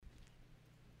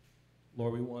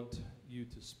Lord, we want you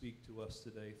to speak to us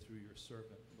today through your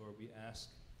servant. Lord, we ask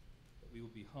that we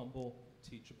will be humble,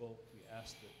 teachable. We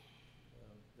ask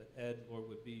that Ed, Lord,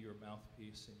 would be your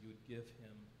mouthpiece and you would give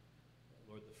him,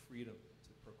 Lord, the freedom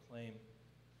to proclaim,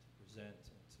 to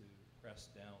present, and to press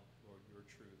down, Lord, your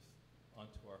truth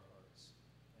onto our hearts.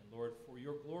 And Lord, for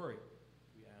your glory,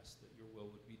 we ask that your will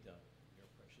would be done in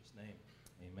your precious name.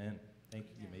 Amen. Thank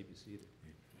you. You may be seated.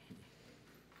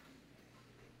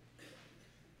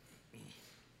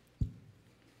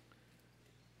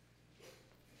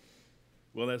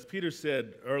 Well, as Peter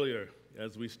said earlier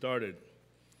as we started,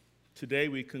 today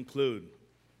we conclude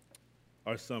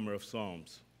our summer of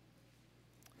Psalms.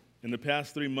 In the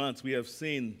past 3 months, we have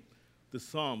seen the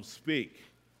Psalms speak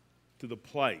to the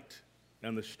plight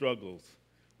and the struggles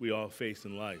we all face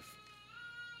in life.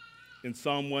 In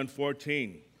Psalm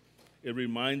 114, it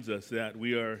reminds us that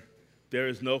there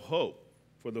is no hope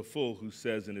for the fool who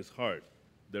says in his heart,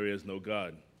 there is no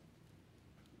God.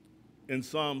 In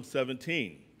Psalm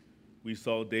 17, we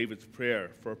saw David's prayer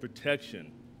for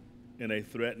protection in a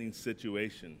threatening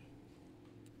situation.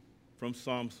 From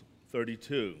Psalms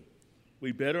 32,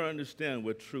 we better understand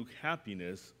what true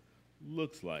happiness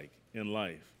looks like in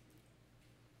life.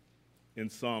 In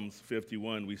Psalms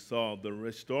 51, we saw the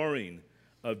restoring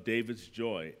of David's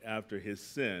joy after his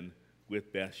sin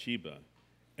with Bathsheba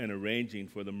and arranging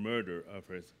for the murder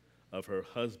of her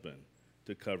husband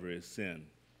to cover his sin.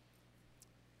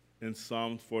 In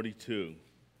Psalm 42,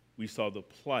 we saw the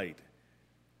plight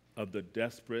of the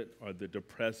desperate or the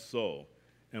depressed soul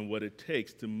and what it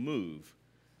takes to move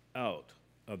out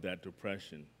of that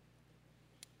depression.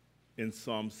 In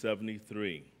Psalm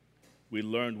 73, we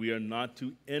learned we are not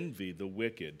to envy the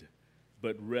wicked,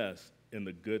 but rest in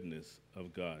the goodness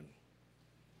of God.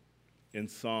 In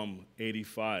Psalm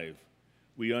 85,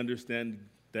 we understand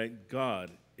that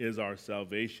God is our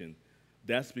salvation.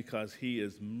 That's because he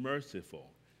is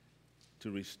merciful to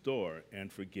restore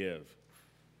and forgive.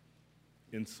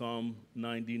 In Psalm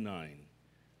 99,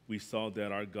 we saw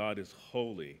that our God is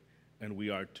holy and we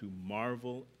are to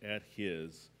marvel at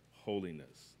his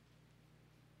holiness.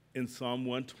 In Psalm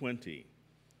 120,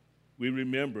 we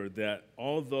remember that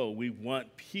although we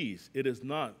want peace, it is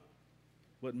not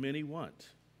what many want.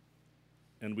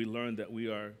 And we learn that we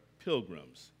are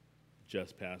pilgrims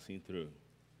just passing through.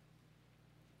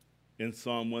 In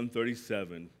Psalm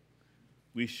 137,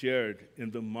 we shared in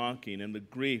the mocking and the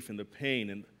grief and the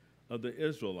pain of the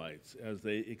Israelites as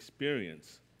they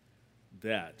experienced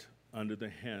that under the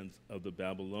hands of the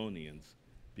Babylonians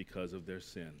because of their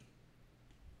sin.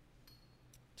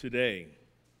 Today,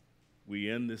 we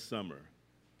end this summer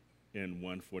in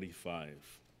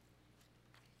 145.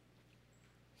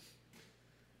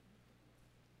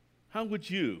 How would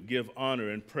you give honor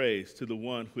and praise to the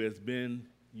one who has been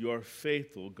your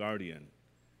faithful guardian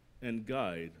and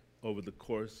guide over the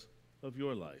course of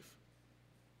your life?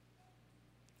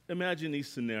 Imagine these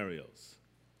scenarios.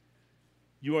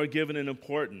 You are given an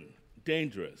important,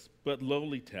 dangerous, but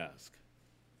lowly task.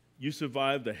 You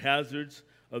survive the hazards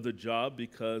of the job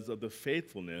because of the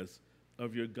faithfulness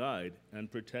of your guide and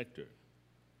protector.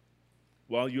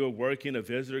 While you are working, a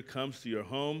visitor comes to your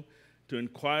home to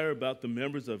inquire about the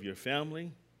members of your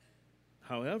family.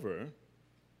 However,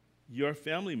 your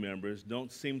family members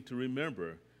don't seem to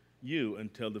remember you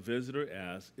until the visitor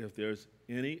asks if there's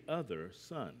any other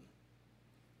son.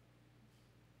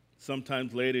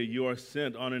 Sometimes later, you are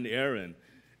sent on an errand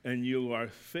and you are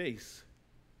faced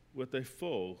with a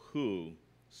foe who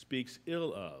speaks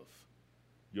ill of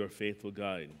your faithful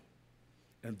guide.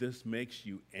 And this makes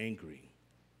you angry.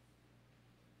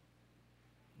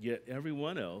 Yet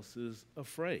everyone else is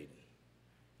afraid.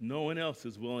 No one else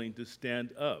is willing to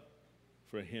stand up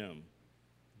for him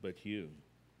but you.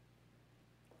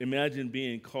 Imagine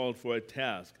being called for a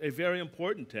task, a very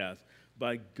important task,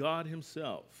 by God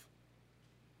himself.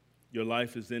 Your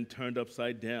life is then turned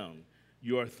upside down.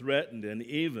 You are threatened and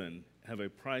even have a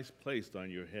price placed on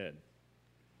your head.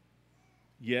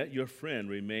 Yet your friend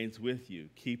remains with you,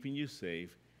 keeping you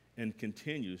safe, and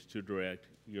continues to direct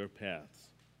your paths.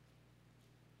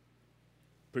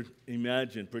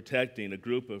 Imagine protecting a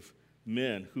group of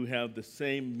men who have the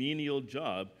same menial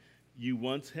job you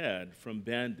once had from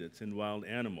bandits and wild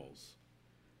animals.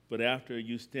 But after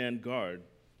you stand guard,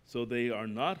 so they are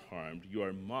not harmed, you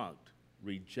are mocked,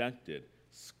 rejected,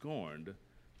 scorned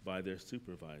by their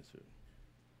supervisor.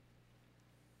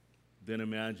 Then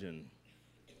imagine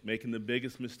making the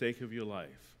biggest mistake of your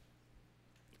life,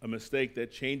 a mistake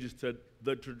that changes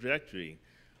the trajectory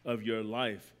of your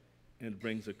life and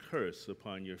brings a curse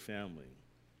upon your family.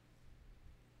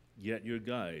 Yet your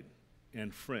guide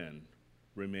and friend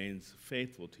remains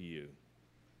faithful to you.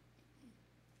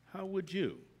 how would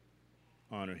you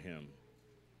honor him?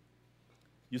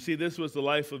 You see, this was the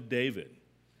life of David.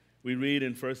 We read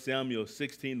in 1 Samuel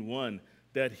 16:1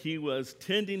 that he was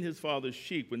tending his father's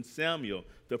sheep when Samuel,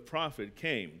 the prophet,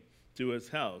 came to his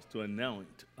house to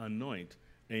anoint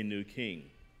a new king.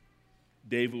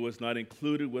 David was not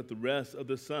included with the rest of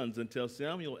the sons until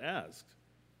Samuel asked,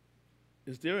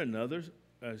 Is there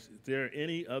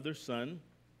any other son?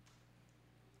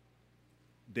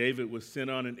 David was sent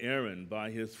on an errand by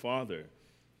his father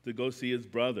to go see his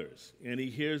brothers, and he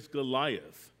hears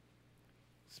Goliath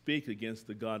speak against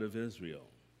the God of Israel.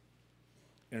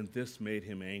 And this made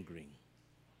him angry.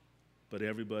 But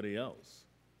everybody else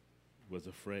was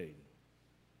afraid.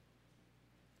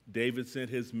 David sent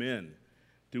his men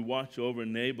to watch over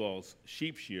Nabal's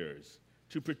sheep shearers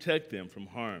to protect them from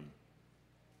harm.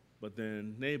 But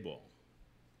then Nabal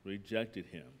rejected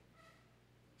him,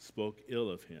 spoke ill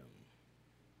of him.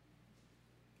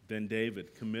 Then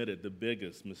David committed the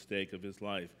biggest mistake of his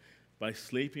life by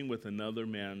sleeping with another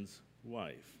man's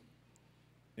wife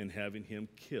and having him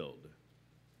killed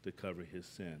to cover his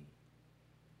sin.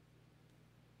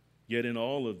 Yet in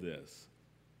all of this,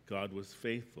 God was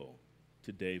faithful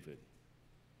to David.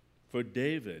 For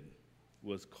David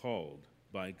was called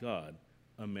by God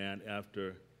a man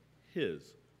after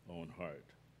his own heart.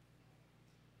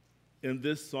 In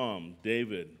this psalm,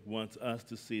 David wants us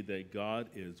to see that God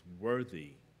is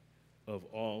worthy of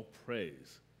all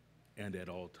praise and at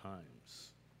all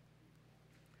times.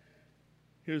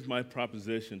 Here's my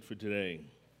proposition for today.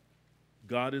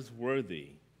 God is worthy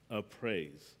of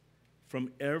praise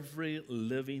from every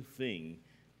living thing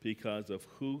because of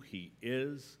who he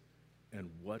is and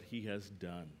what he has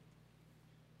done.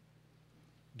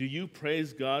 Do you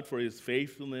praise God for his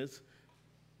faithfulness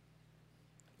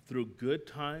through good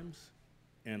times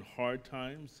and hard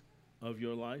times of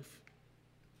your life?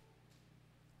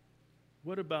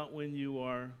 What about when you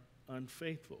are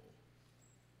unfaithful?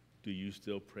 Do you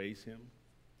still praise him?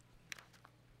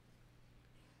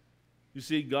 You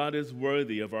see, God is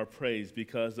worthy of our praise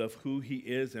because of who he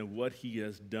is and what he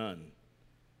has done.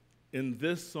 In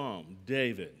this psalm,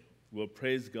 David will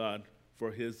praise God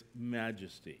for his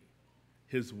majesty,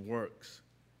 his works,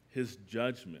 his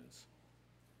judgments,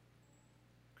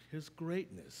 his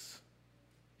greatness,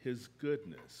 his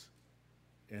goodness,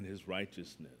 and his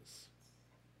righteousness.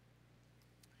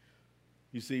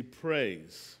 You see,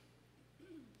 praise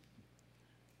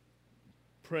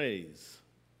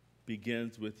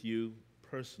begins with you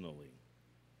personally.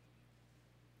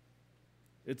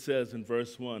 It says in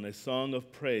verse 1, a song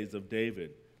of praise of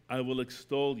David. I will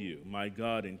extol you, my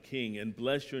God and King, and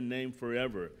bless your name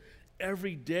forever.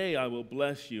 Every day I will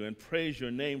bless you and praise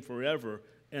your name forever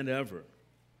and ever.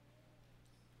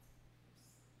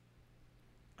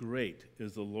 Great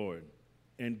is the Lord,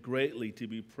 and greatly to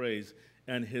be praised,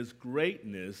 and his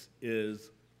greatness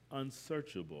is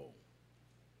unsearchable.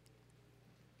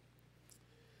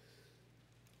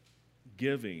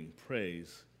 Giving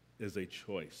praise is a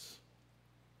choice.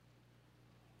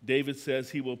 David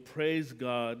says he will praise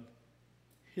God,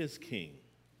 his King.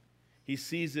 He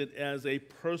sees it as a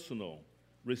personal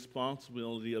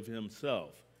responsibility of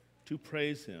himself to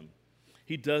praise him.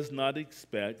 He does not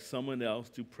expect someone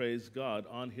else to praise God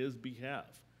on his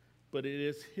behalf, but it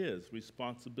is his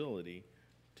responsibility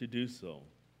to do so.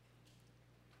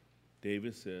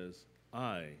 David says,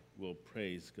 I will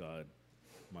praise God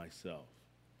myself.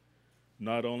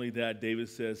 Not only that, David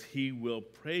says he will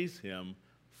praise him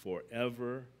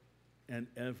forever and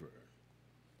ever,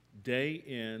 day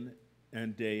in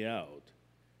and day out,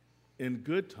 in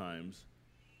good times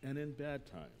and in bad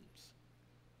times.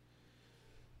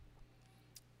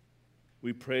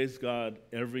 We praise God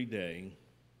every day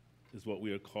is what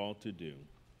we are called to do.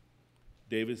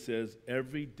 David says,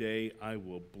 every day I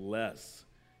will bless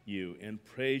you and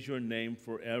praise your name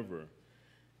forever.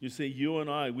 You see, you and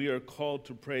I, we are called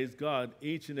to praise God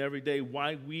each and every day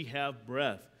while we have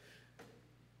breath.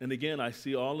 And again, I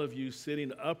see all of you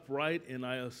sitting upright, and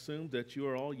I assume that you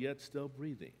are all yet still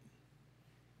breathing.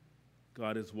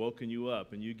 God has woken you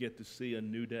up, and you get to see a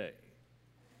new day.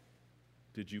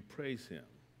 Did you praise him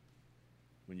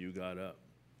when you got up?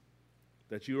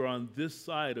 That you are on this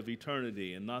side of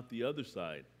eternity and not the other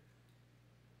side.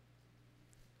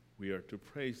 We are to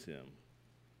praise him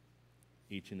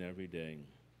each and every day.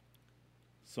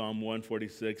 Psalm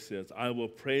 146 says, I will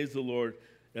praise the Lord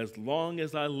as long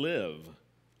as I live.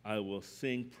 I will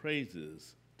sing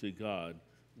praises to God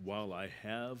while I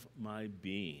have my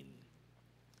being.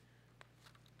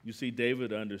 You see,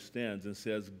 David understands and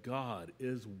says, God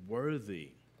is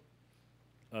worthy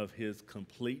of his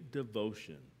complete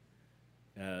devotion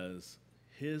as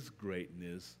his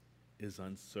greatness is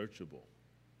unsearchable.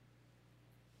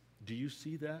 Do you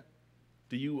see that?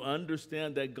 Do you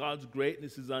understand that God's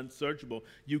greatness is unsearchable?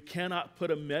 You cannot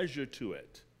put a measure to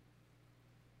it.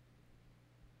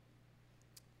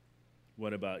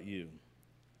 What about you?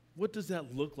 What does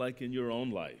that look like in your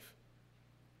own life?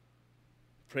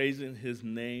 Praising his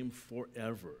name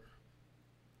forever.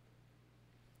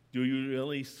 Do you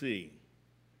really see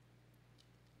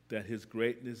that his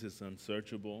greatness is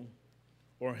unsearchable?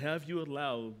 Or have you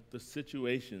allowed the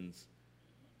situations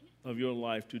of your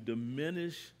life to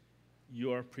diminish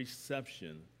your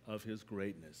perception of his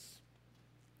greatness?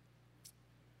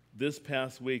 This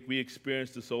past week, we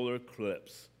experienced a solar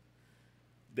eclipse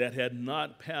that had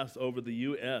not passed over the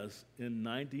U.S. in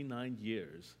 99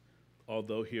 years,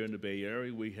 although here in the Bay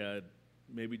Area, we had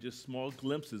maybe just small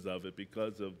glimpses of it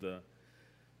because of the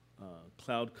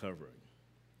cloud covering.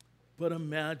 But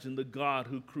imagine the God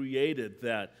who created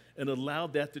that and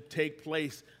allowed that to take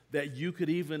place, that you could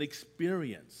even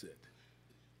experience it.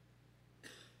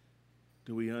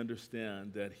 Do we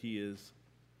understand that he is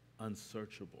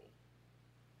unsearchable?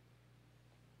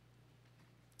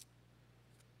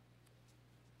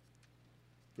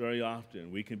 Very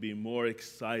often, we can be more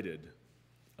excited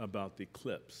about the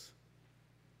eclipse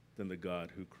than the God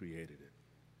who created it.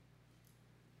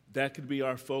 That could be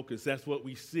our focus. That's what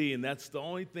we see, and that's the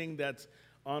only thing that's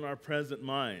on our present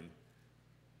mind.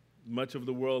 Much of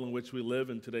the world in which we live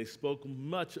in today spoke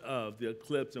much of the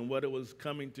eclipse and what it was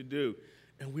coming to do,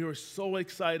 and we were so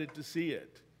excited to see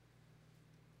it.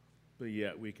 But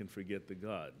yet we can forget the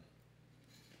God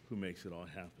who makes it all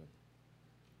happen.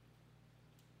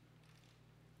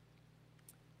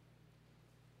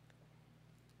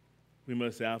 We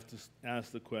must ask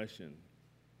the question,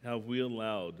 have we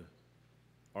allowed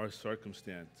our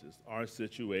circumstances, our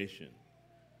situation,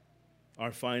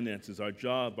 our finances, our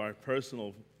job, our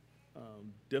personal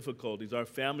difficulties, our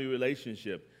family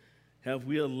relationship, have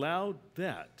we allowed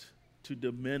that to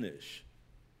diminish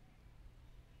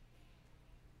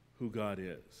who God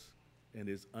is and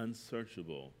his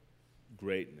unsearchable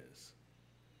greatness?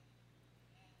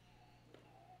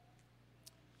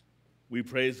 We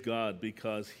praise God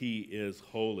because he is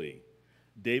holy.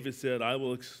 David said, I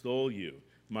will extol you,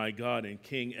 my God and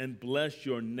King, and bless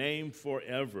your name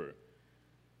forever.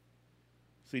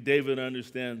 See, David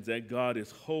understands that God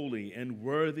is holy and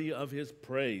worthy of his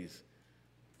praise.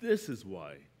 This is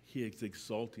why he is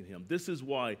exalting him. This is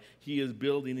why he is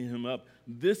building him up.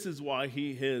 This is why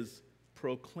he is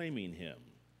proclaiming him.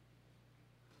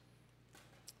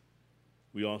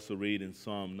 We also read in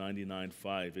Psalm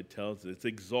 99:5, it tells us,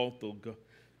 exalt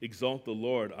the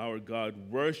Lord our God,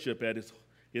 worship at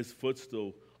his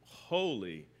footstool,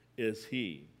 holy is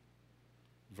he.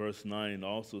 Verse 9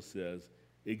 also says,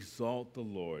 exalt the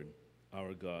Lord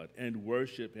our God, and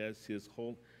worship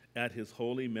at his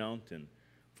holy mountain,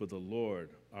 for the Lord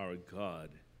our God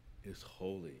is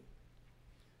holy.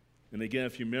 And again,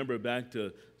 if you remember back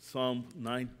to Psalm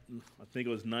 9, I think it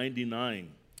was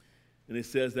 99, and it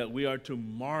says that we are to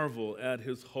marvel at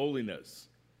his holiness.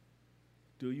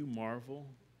 Do you marvel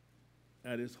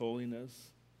at his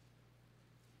holiness?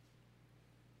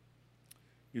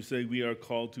 You say we are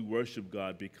called to worship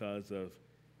God because of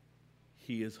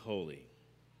he is holy.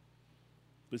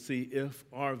 But see, if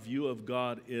our view of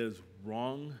God is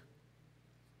wrong,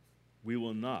 we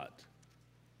will not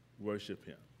worship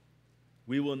him.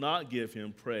 We will not give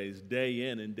him praise day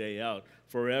in and day out,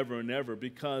 forever and ever,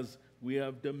 because we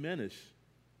have diminished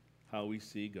how we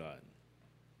see God.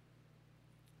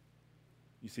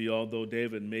 You see, although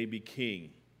David may be king,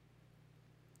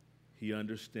 he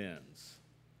understands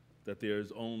that there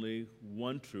is only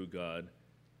one true God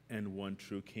and one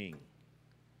true king.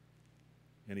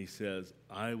 And he says,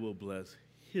 I will bless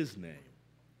his name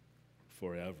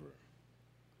forever.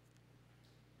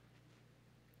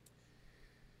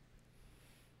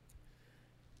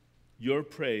 Your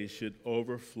praise should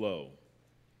overflow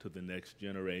to the next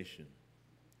generation.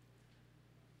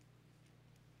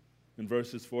 In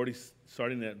verses 40,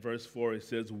 starting at verse 4, it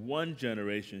says, one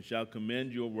generation shall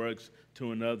commend your works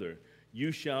to another.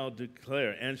 You shall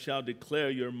declare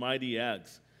your mighty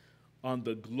acts, on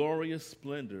the glorious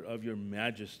splendor of your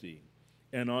majesty,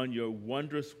 and on your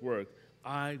wondrous work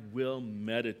I will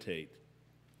meditate.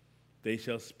 They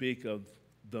shall speak of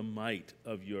the might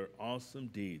of your awesome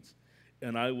deeds,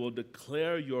 and I will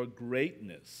declare your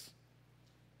greatness.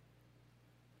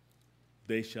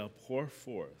 They shall pour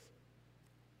forth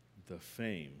the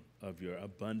fame of your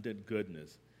abundant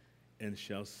goodness, and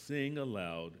shall sing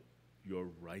aloud your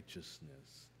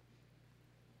righteousness.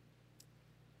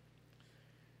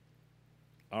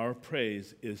 Our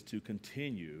praise is to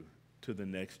continue to the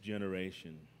next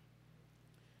generation.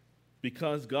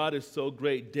 Because God is so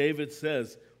great, David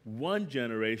says, one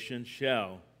generation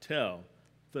shall tell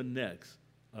the next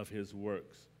of his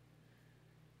works.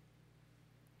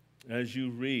 As you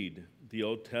read the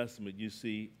Old Testament, you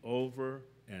see over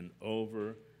and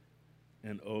over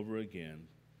and over again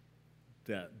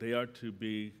that they are to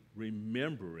be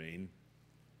remembering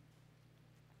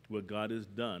what God has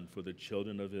done for the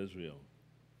children of Israel.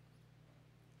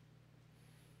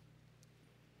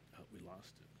 Oh, we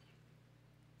lost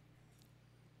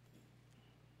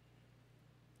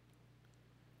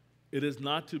it. It is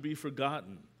not to be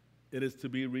forgotten. It is to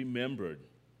be remembered.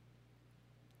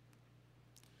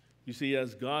 You see,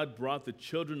 as God brought the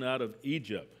children out of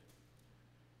Egypt,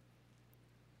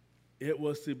 it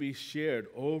was to be shared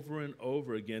over and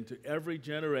over again to every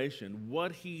generation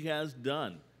what he has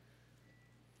done.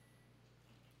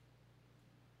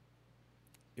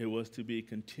 It was to be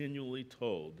continually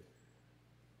told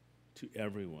to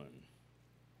everyone.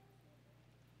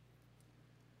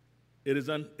 It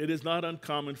is not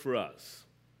uncommon for us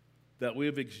that we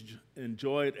have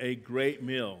enjoyed a great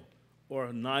meal or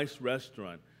a nice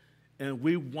restaurant, and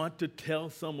we want to tell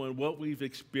someone what we've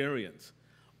experienced.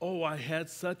 Oh, I had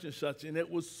such and such, and it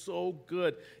was so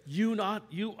good. You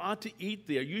ought to eat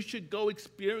there. You should go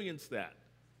experience that.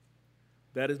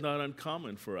 That is not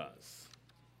uncommon for us.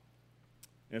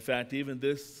 In fact, even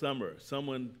this summer,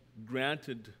 someone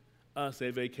granted us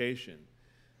a vacation,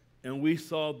 and we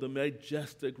saw the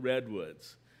majestic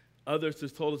redwoods. Others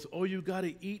has told us, oh, you got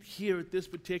to eat here at this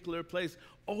particular place.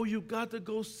 Oh, you got to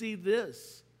go see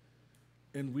this.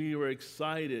 And we were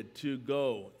excited to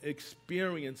go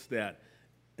experience that.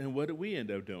 And what did we end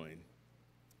up doing?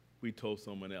 We told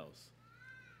someone else.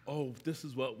 Oh, this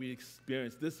is what we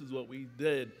experienced. This is what we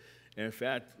did. And in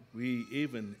fact, we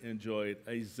even enjoyed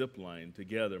a zip line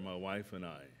together, my wife and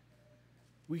I.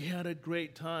 We had a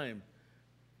great time.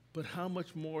 But how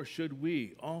much more should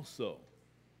we also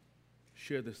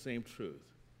share the same truth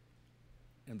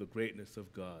and the greatness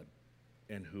of God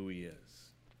and who he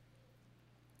is?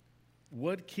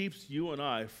 What keeps you and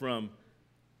I from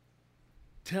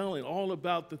telling all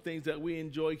about the things that we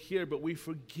enjoy here, but we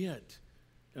forget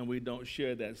and we don't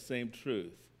share that same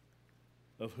truth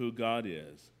of who God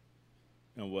is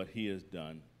and what he has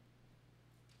done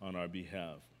on our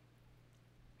behalf?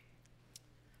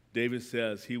 David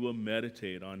says he will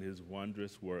meditate on his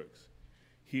wondrous works.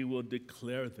 He will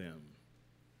declare them.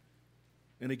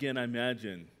 And again, I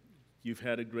imagine you've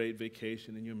had a great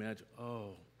vacation and you imagine,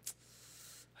 oh,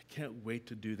 I can't wait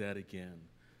to do that again.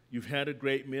 You've had a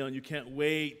great meal and you can't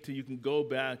wait till you can go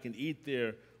back and eat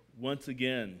there once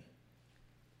again.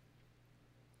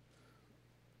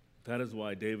 That is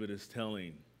why David is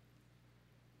telling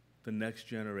the next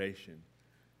generation,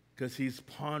 because he's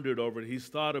pondered over it, he's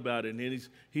thought about it, and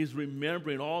he's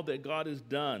remembering all that God has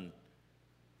done,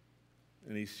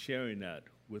 and he's sharing that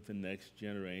with the next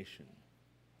generation.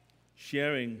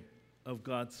 Sharing of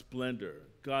God's splendor,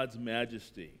 God's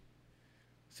majesty.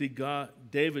 See,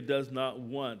 David does not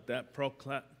want that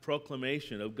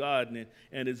proclamation of God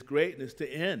and his greatness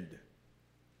to end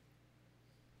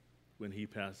when he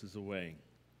passes away.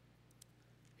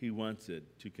 He wants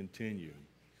it to continue.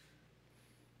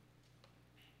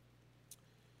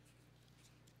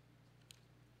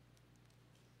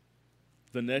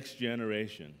 The next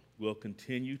generation will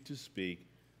continue to speak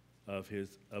of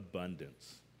his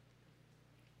abundance.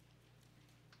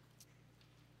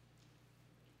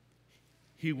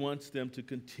 He wants them to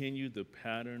continue the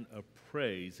pattern of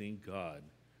praising God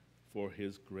for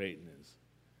his greatness.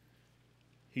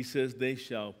 He says they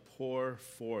shall pour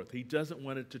forth. He doesn't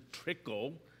want it to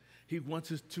trickle. He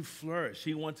wants it to flourish.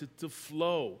 He wants it to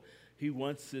flow. He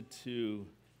wants it to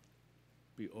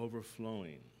be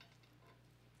overflowing.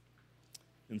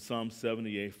 In Psalm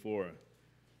 78:4,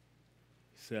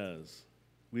 he says,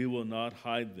 we will not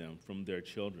hide them from their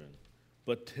children,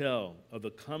 but tell of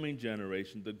the coming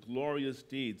generation the glorious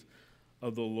deeds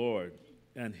of the Lord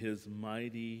and his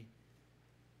might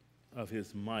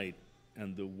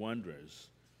and the wonders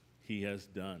he has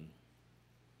done.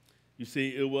 You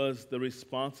see, it was the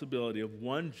responsibility of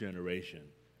one generation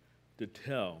to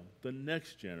tell the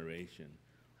next generation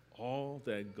all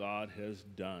that God has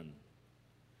done.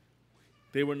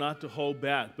 They were not to hold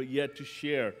back, but yet to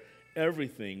share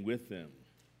everything with them.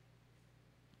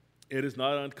 It is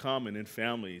not uncommon in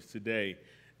families today,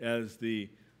 as the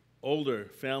older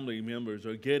family members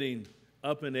are getting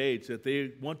up in age, that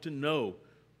they want to know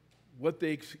what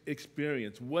they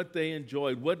experienced, what they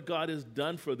enjoyed, what God has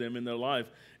done for them in their life,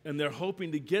 and they're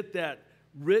hoping to get that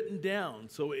written down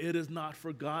so it is not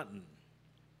forgotten.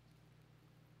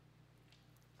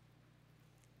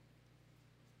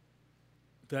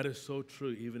 That is so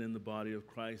true even in the body of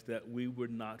Christ, that we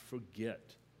would not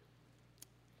forget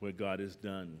what God has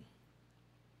done.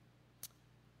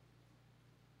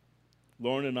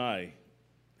 Lauren and I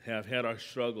have had our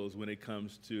struggles when it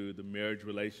comes to the marriage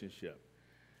relationship.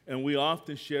 And we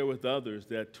often share with others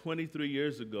that 23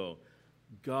 years ago,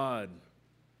 God,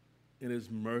 in His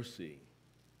mercy,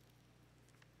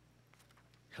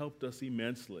 helped us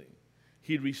immensely.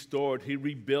 He restored, He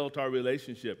rebuilt our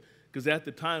relationship. Because at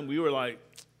the time, we were like,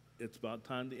 it's about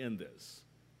time to end this.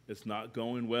 It's not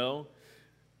going well.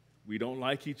 We don't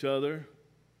like each other.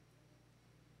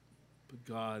 But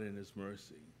God, in His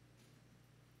mercy,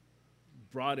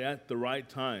 brought at the right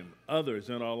time others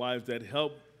in our lives that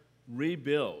help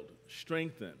rebuild,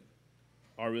 strengthen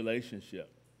our relationship.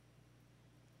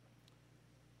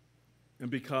 And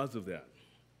because of that,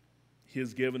 He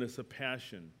has given us a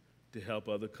passion to help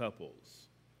other couples.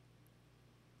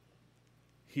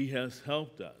 He has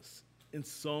helped us in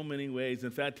so many ways.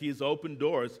 In fact, He has opened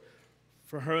doors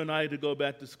for her and I to go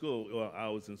back to school. Well, I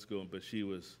was in school, but she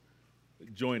was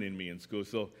joining me in school.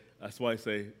 So that's why I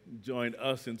say join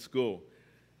us in school.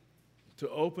 To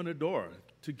open a door,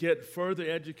 to get further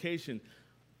education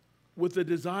with the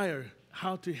desire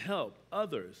how to help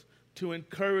others, to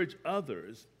encourage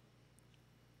others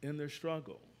in their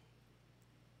struggle.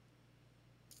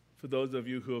 For those of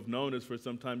you who have known us for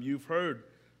some time, you've heard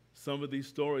some of these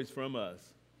stories from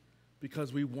us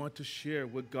because we want to share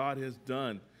what God has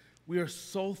done. We are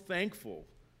so thankful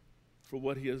for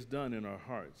what He has done in our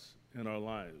hearts and our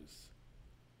lives.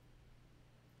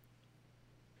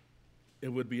 It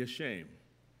would be a shame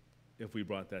if we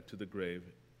brought that to the grave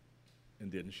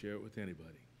and didn't share it with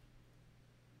anybody.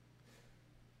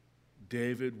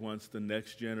 David wants the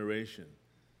next generation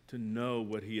to know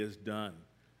what he has done,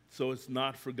 so it's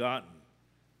not forgotten,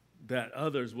 that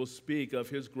others will speak of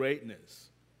his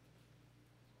greatness.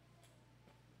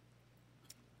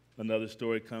 Another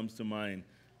story comes to mind.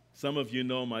 Some of you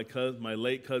know my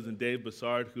late cousin Dave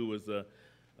Bassard, who was a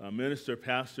minister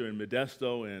pastor in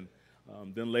Modesto, and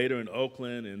then later in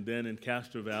Oakland, and then in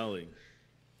Castro Valley.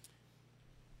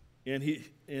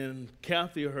 And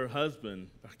Kathy,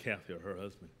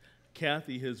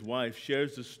 his wife,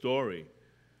 shares the story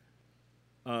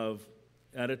of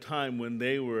at a time when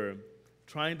they were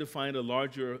trying to find a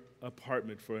larger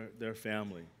apartment for their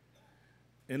family.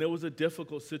 And it was a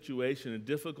difficult situation, a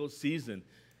difficult season.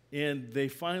 And they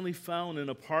finally found an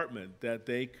apartment that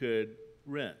they could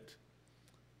rent.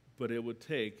 But it would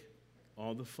take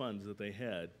all the funds that they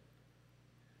had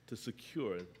to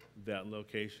secure that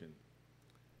location.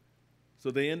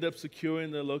 So they end up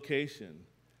securing the location.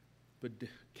 But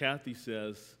Kathy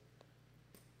says,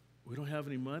 we don't have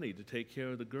any money to take care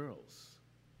of the girls.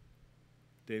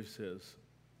 Dave says,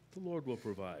 the Lord will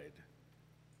provide.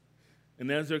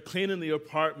 And as they're cleaning the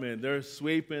apartment, they're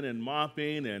sweeping and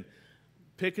mopping and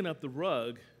picking up the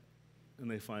rug, and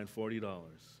they find $40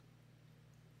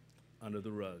 under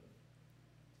the rug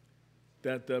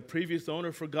that the previous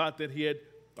owner forgot that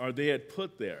they had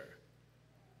put there.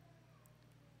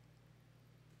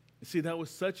 See, that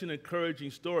was such an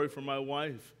encouraging story for my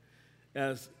wife,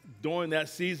 as during that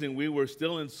season we were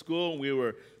still in school and we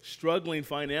were struggling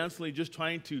financially, just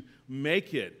trying to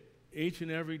make it each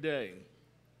and every day.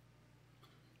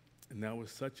 And that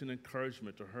was such an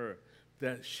encouragement to her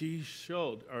that she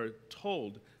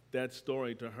told that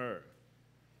story to her.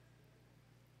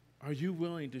 Are you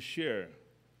willing to share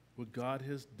what God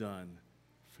has done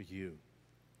for you?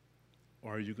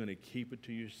 Or are you going to keep it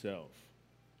to yourself?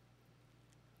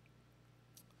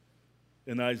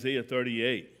 In Isaiah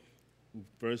 38,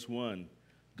 verse 1,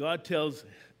 God tells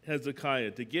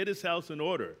Hezekiah to get his house in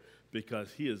order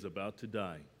because he is about to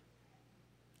die.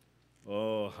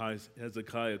 Oh,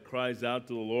 Hezekiah cries out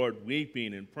to the Lord,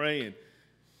 weeping and praying.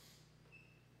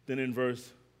 Then in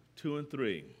verse 2 and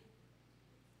 3,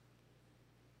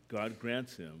 God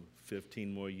grants him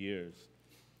 15 more years.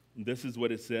 And this is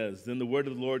what it says. Then the word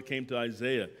of the Lord came to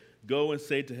Isaiah, go and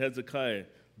say to Hezekiah,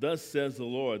 thus says the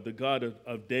Lord, the God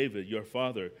of David, your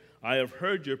father, I have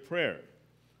heard your prayer.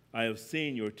 I have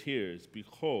seen your tears.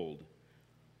 Behold,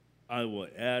 I will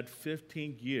add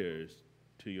 15 years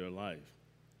to your life.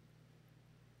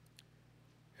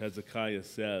 Hezekiah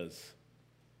says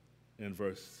in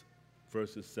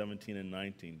verses 17 and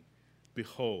 19,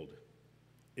 behold,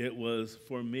 it was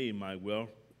for me, my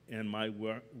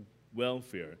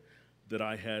welfare, that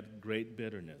I had great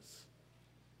bitterness.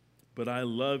 But I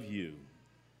love you.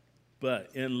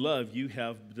 But in love you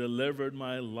have delivered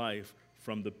my life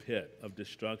from the pit of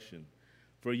destruction.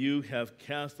 For you have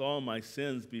cast all my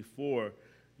sins behind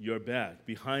your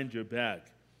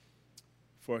back.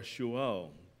 For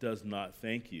Sheol does not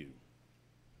thank you.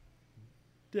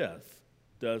 Death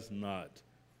does not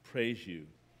praise you.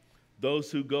 Those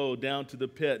who go down to the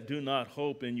pit do not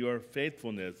hope in your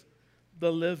faithfulness.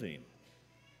 The living.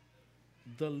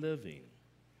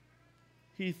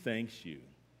 He thanks you,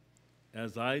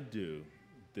 as I do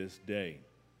this day.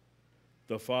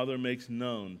 The Father makes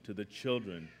known to the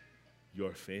children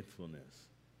your faithfulness.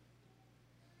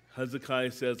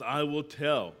 Hezekiah says, I will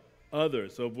tell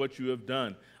others of what you have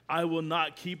done. I will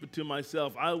not keep it to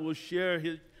myself. I will share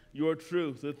your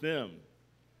truth with them.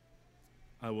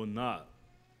 I will not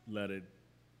let it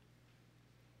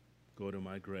go to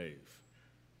my grave,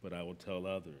 but I will tell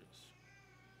others.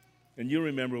 And you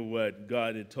remember what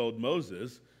God had told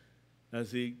Moses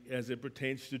as it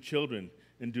pertains to children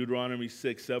in Deuteronomy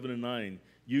 6, 7, and 9.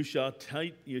 You shall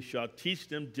teach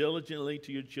them diligently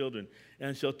to your children,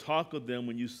 and shall talk of them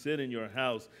when you sit in your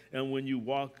house, and when you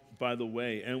walk by the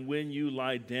way, and when you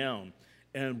lie down,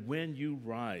 and when you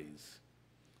rise.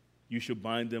 You shall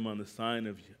bind them on the sign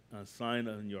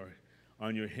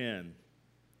on your hand,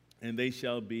 and they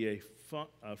shall be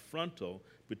a frontal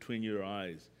between your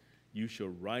eyes. You shall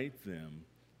write them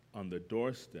on the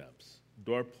doorposts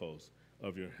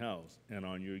of your house, and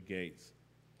on your gates.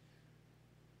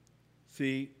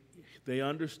 See, they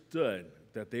understood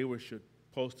that they were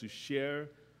supposed to share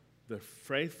the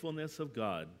faithfulness of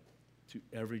God to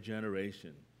every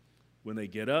generation. When they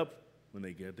get up, when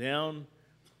they get down,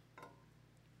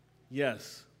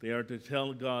 yes, they are to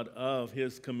tell God of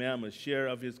His commandments, share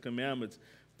of His commandments,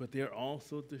 but they are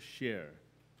also to share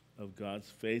of God's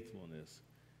faithfulness,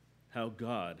 how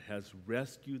God has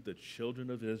rescued the children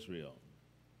of Israel.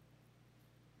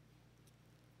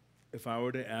 If I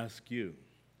were to ask you,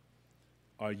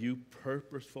 are you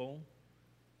purposeful,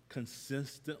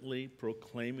 consistently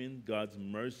proclaiming God's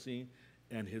mercy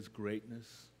and His greatness?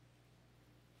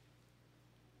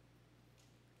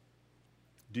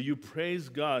 Do you praise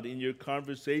God in your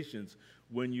conversations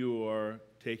when you are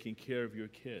taking care of your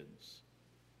kids?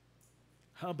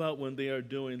 How about when they are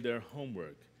doing their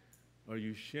homework? Are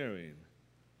you sharing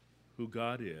who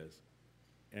God is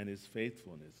and His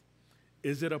faithfulness?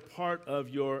 Is it a part of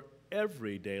your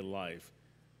everyday life,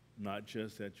 not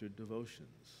just at your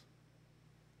devotions?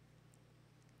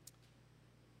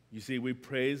 You see, we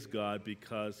praise God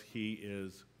because He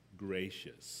is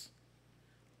gracious.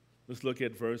 Let's look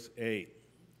at verse 8.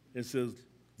 It says,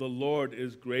 the Lord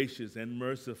is gracious and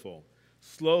merciful,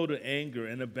 slow to anger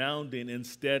and abounding in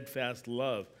steadfast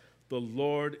love. The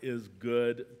Lord is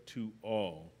good to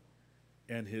all,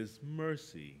 and His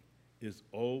mercy is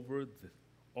over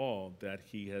all that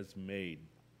He has made.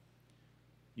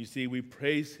 You see, we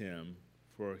praise Him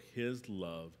for His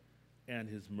love and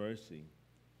His mercy.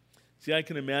 See, I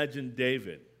can imagine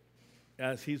David,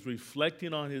 as he's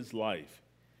reflecting on his life,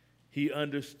 he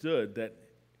understood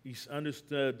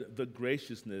the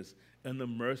graciousness and the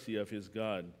mercy of his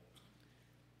God.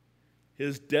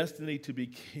 His destiny to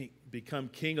become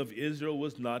king of Israel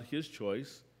was not his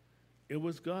choice. It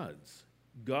was God's.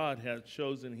 God had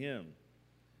chosen him.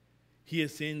 He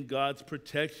has seen God's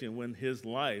protection when his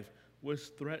life was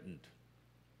threatened.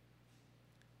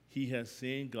 He has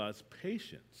seen God's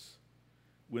patience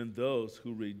when those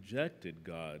who rejected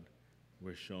God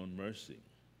were shown mercy.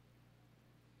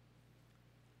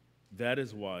 That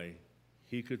is why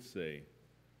he could say,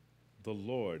 the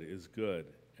Lord is good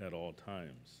at all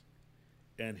times,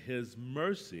 and His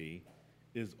mercy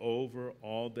is over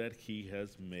all that He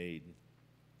has made.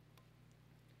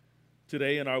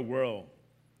 Today in our world,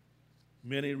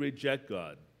 many reject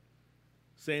God,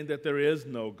 saying that there is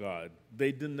no God.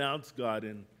 They denounce God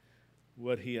and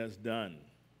what He has done.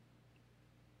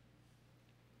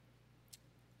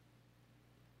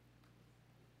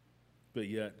 But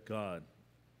yet God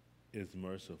is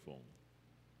merciful.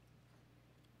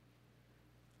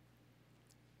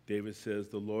 David says,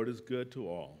 the Lord is good to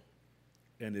all,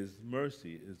 and His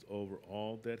mercy is over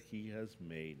all that He has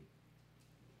made.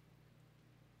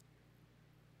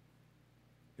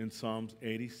 In Psalms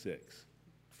 86,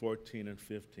 14 and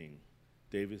 15,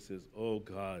 David says, "O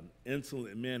God,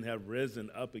 insolent men have risen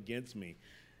up against me.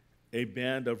 A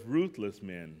band of ruthless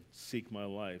men seek my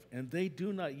life, and they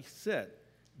do not set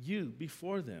you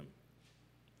before them.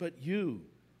 But you,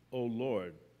 O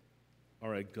Lord,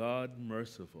 are a God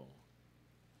merciful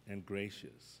and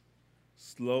gracious,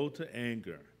 slow to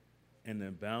anger, and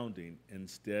abounding in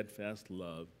steadfast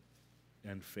love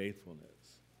and faithfulness."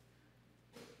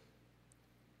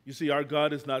 You see, our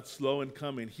God is not slow in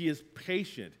coming. He is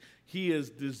patient. He is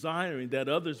desiring that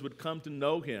others would come to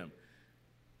know Him.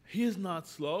 He is not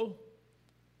slow.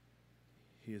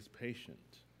 He is patient.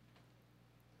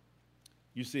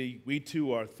 You see, we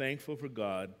too are thankful for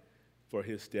God for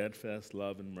His steadfast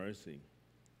love and mercy.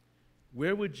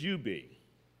 Where would you be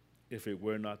if it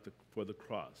were not for the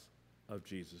cross? of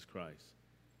Jesus Christ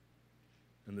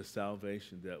and the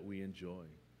salvation that we enjoy.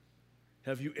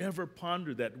 Have you ever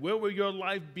pondered that? Where will your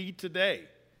life be today?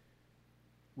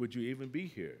 Would you even be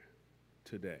here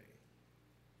today?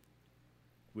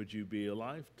 Would you be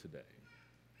alive today?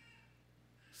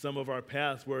 Some of our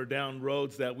paths were down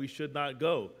roads that we should not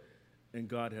go, and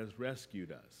God has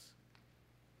rescued us.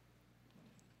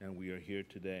 And we are here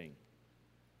today.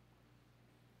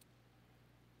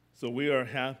 So we are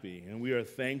happy and we are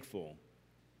thankful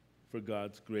for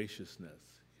God's graciousness,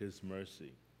 His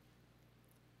mercy.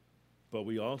 But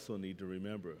we also need to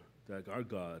remember that our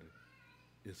God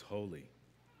is holy.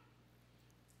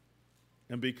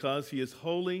 And because He is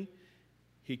holy,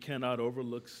 He cannot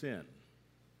overlook sin.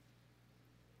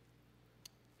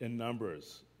 In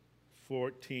Numbers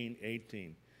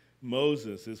 14:18,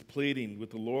 Moses is pleading with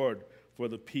the Lord for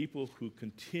the people who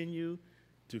continue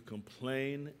to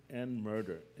complain and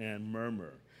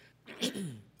murmur.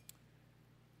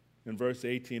 In verse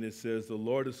 18 it says, "The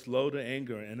Lord is slow to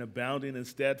anger and abounding in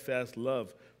steadfast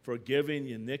love, forgiving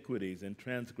iniquities and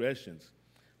transgressions,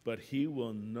 but He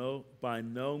will by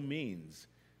no means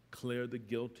clear the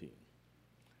guilty,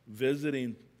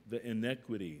 visiting the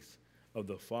iniquities of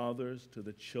the fathers to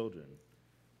the children,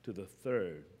 to the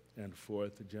third and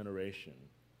fourth generation."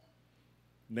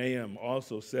 Nahum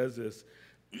also says this,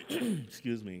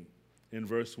 in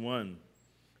verse 1,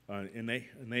 in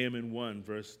Nahum 1,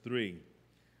 verse 3,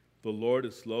 "The Lord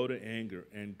is slow to anger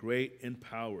and great in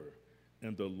power,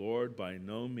 and the Lord by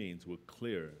no means will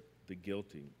clear the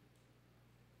guilty."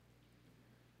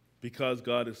 Because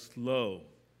God is slow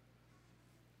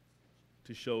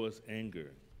to show us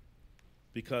anger,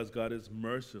 because God is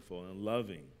merciful and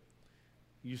loving,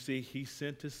 you see, He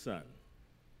sent His Son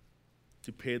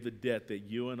to pay the debt that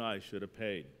you and I should have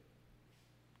paid.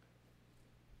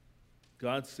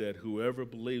 God said, "Whoever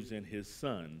believes in His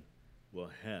Son will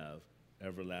have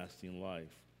everlasting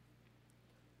life."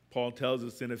 Paul tells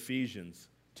us in Ephesians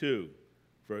 2,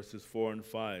 verses 4 and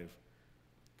 5,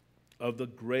 of the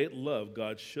great love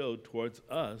God showed towards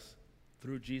us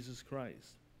through Jesus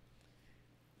Christ.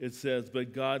 It says,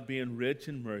 "But God, being rich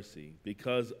in mercy,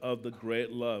 because of the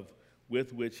great love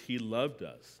with which He loved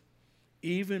us,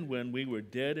 even when we were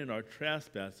dead in our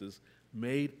trespasses,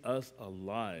 made us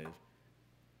alive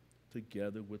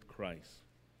together with Christ."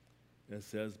 It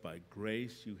says, "By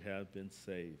grace you have been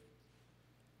saved."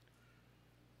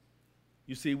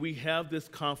 You see, we have this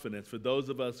confidence for those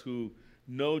of us who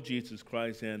know Jesus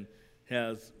Christ and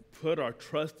has put our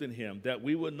trust in Him, that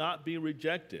we will not be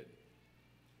rejected.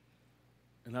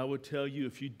 And I would tell you,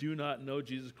 if you do not know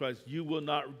Jesus Christ, you will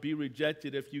not be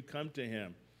rejected if you come to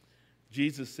Him.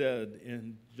 Jesus said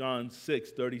in John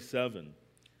 6:37,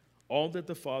 "All that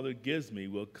the Father gives me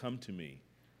will come to me,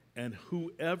 and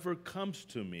whoever comes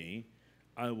to me,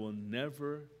 I will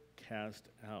never cast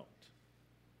out."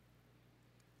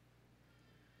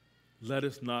 Let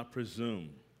us not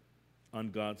presume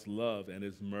on God's love and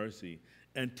His mercy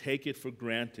and take it for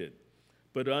granted,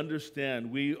 but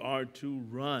understand we are to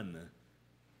run.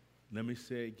 Let me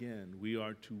say again, we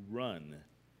are to run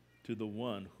to the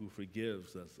one who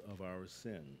forgives us of our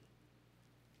sin.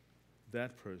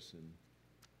 That person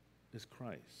is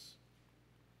Christ.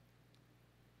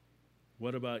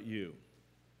 What about you?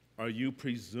 Are you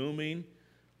presuming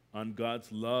on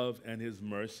God's love and His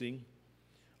mercy?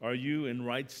 Are you in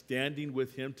right standing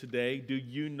with Him today? Do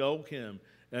you know Him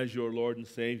as your Lord and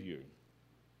Savior?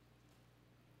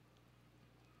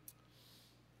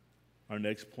 Our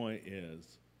next point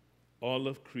is, all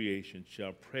of creation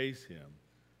shall praise Him,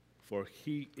 for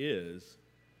He is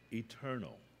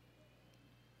eternal.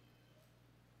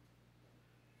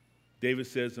 David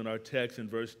says in our text in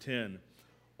verse 10,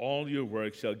 "All your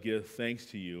works shall give thanks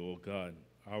to you, O God,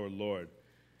 our Lord,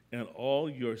 and all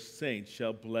your saints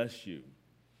shall bless you.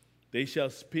 They shall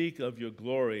speak of your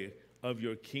glory, of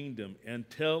your kingdom, and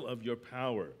tell of your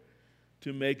power,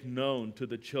 to make known to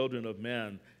the children of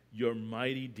man your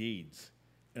mighty deeds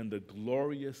and the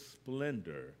glorious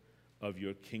splendor of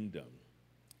your kingdom.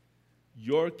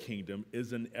 Your kingdom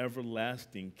is an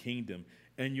everlasting kingdom,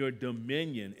 and your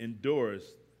dominion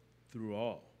endures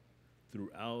throughout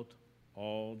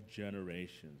all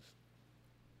generations."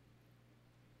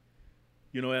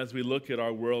 You know, as we look at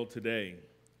our world today,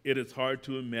 it is hard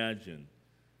to imagine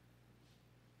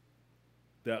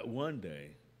that one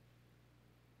day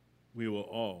we will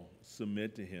all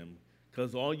submit to Him,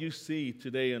 because all you see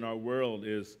today in our world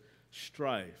is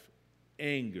strife,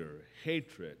 anger,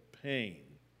 hatred,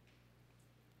 pain.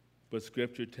 But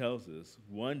Scripture tells us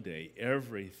one day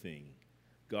everything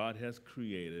God has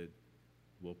created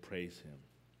will praise Him.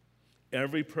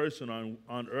 Every person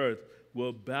on earth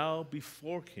will bow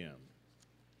before Him.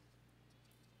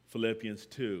 Philippians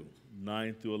 2,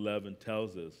 9 through 11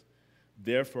 tells us,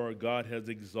 therefore God has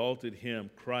exalted him,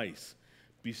 Christ,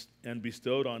 and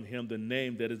bestowed on him the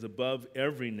name that is above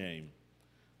every name,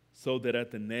 so that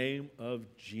at the name of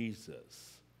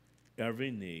Jesus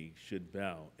every knee should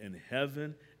bow in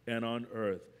heaven and on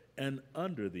earth and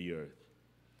under the earth,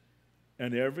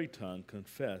 and every tongue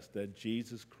confess that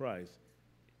Jesus Christ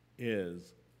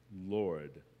is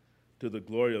Lord, to the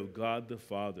glory of God the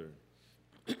Father.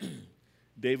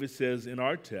 David says in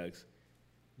our text,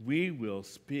 we will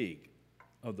speak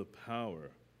of the power.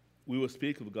 We will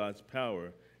speak of God's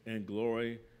power and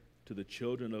glory to the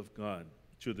children of God,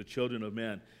 to the children of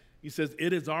man. He says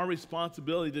it is our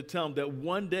responsibility to tell him that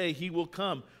one day he will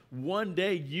come. One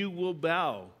day you will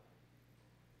bow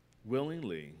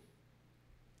willingly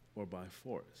or by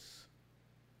force.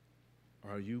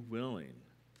 Are you willing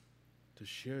to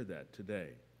share that today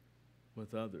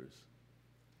with others?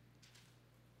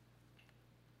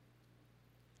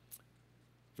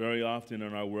 Very often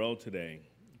in our world today,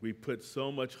 we put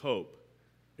so much hope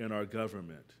in our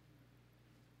government,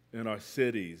 in our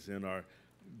cities, in our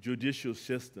judicial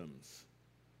systems.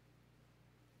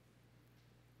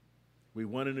 We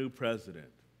want a new president.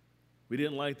 We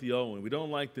didn't like the old one. We don't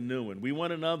like the new one. We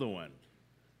want another one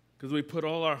because we put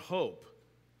all our hope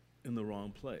in the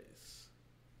wrong place.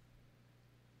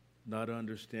 Not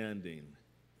understanding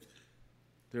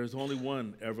there's only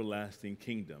one everlasting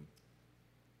kingdom,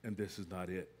 and this is not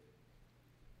it.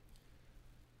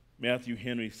 Matthew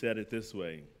Henry said it this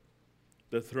way,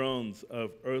 the thrones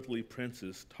of earthly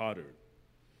princes tottered,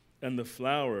 and the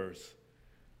flowers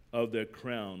of their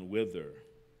crown wither.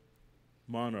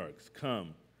 Monarchs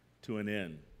come to an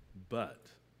end, but,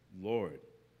 Lord,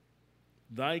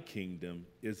 thy kingdom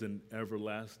is an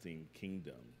everlasting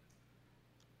kingdom.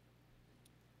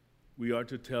 We are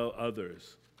to tell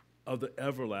others of the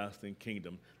everlasting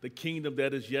kingdom, the kingdom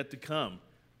that is yet to come.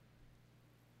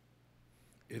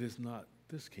 It is not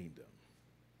this kingdom.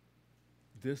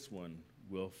 This one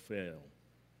will fail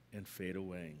and fade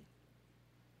away.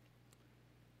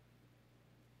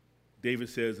 David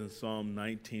says in Psalm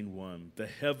 19:1, the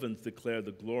heavens declare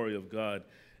the glory of God,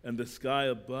 and the sky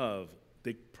above,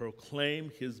 they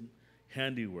proclaim his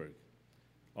handiwork.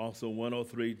 Also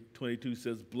 103:22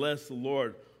 says, bless the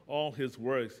Lord, all his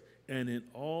works, and in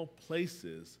all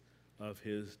places of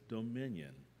his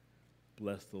dominion.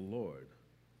 Bless the Lord,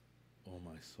 O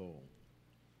my soul.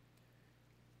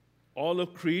 All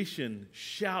of creation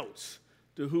shouts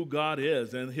to who God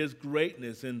is and his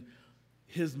greatness and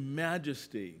his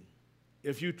majesty.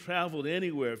 If you traveled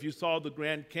anywhere, if you saw the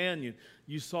Grand Canyon,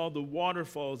 you saw the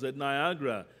waterfalls at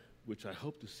Niagara, which I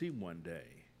hope to see one day,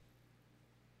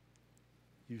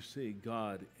 you see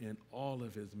God in all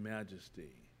of his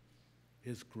majesty,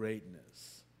 his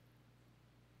greatness.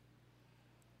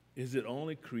 Is it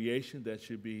only creation that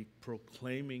should be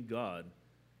proclaiming God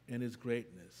and his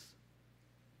greatness?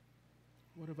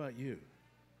 What about you?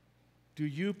 Do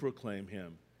you proclaim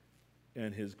him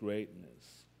and his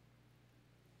greatness?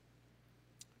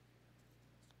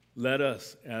 Let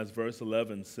us, as verse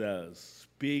 11 says,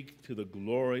 speak to the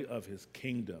glory of his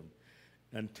kingdom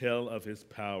and tell of his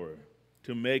power,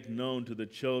 to make known to the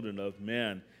children of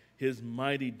man his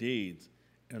mighty deeds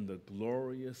and the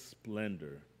glorious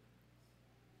splendor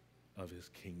of his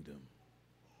kingdom.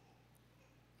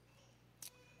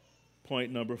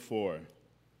 Point number 4.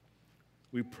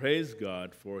 We praise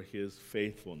God for his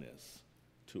faithfulness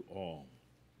to all.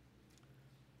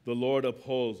 The Lord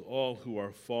upholds all who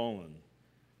are fallen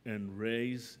and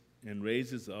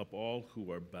raises up all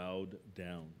who are bowed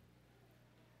down.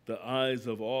 The eyes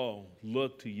of all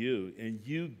look to you, and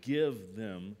you give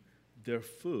them their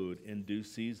food in due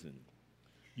season.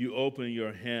 You open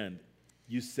your hand,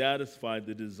 you satisfy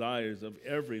the desires of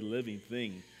every living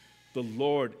thing. The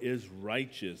Lord is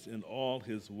righteous in all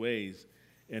his ways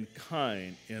and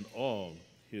kind in all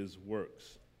his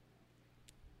works.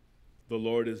 The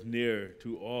Lord is near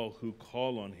to all who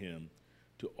call on him,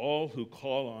 to all who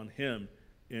call on him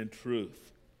in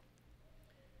truth.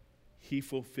 He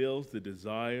fulfills the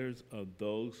desires of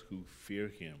those who fear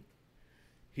him.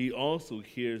 He also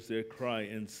hears their cry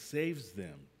and saves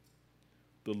them.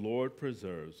 The Lord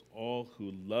preserves all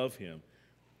who love him,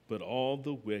 but all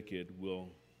the wicked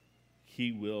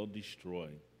he will destroy.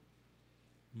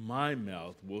 My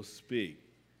mouth will speak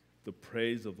the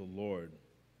praise of the Lord,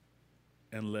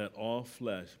 and let all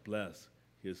flesh bless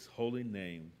his holy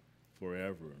name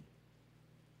forever.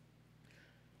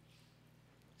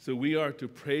 So we are to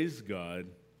praise God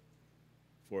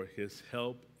for his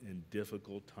help in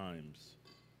difficult times.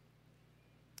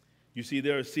 You see,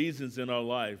 there are seasons in our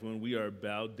life when we are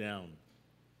bowed down.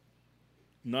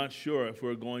 not sure if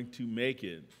we're going to make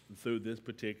it through this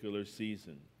particular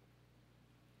season.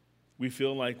 We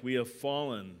feel like we have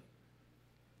fallen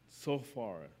so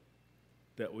far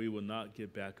that we will not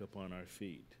get back up on our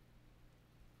feet.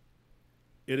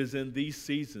 It is in these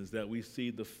seasons that we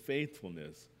see the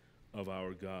faithfulness of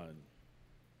our God.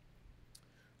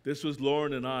 This was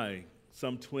Lauren and I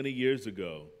some 20 years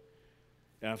ago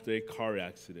after a car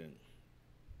accident.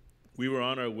 We were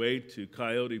on our way to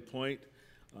Coyote Point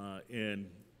in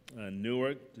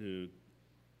Newark to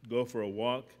go for a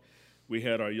walk. We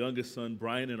had our youngest son,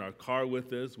 Brian, in our car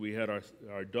with us. We had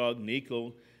our dog,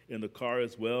 Nico, in the car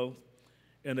as well.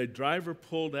 And a driver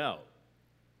pulled out,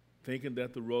 thinking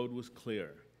that the road was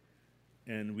clear.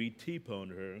 And we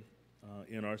T-poned her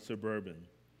in our Suburban.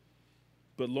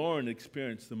 But Lauren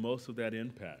experienced the most of that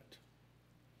impact.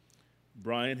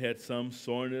 Brian had some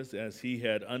soreness as he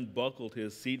had unbuckled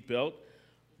his seatbelt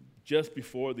just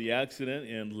before the accident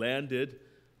and landed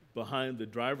behind the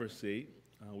driver's seat.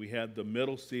 We had the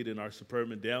middle seat in our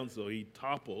Suburban down, so he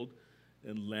toppled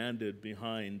and landed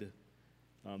behind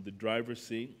the driver's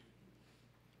seat.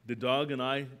 The dog and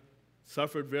I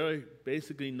suffered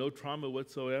basically no trauma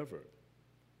whatsoever.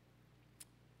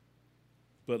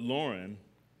 But Lauren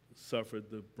suffered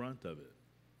the brunt of it.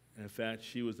 In fact,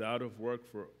 she was out of work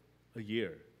for a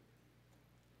year.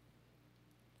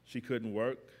 She couldn't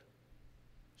work.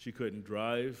 She couldn't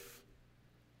drive.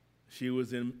 She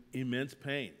was in immense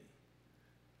pain.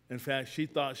 In fact, she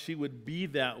thought she would be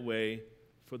that way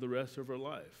for the rest of her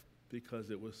life because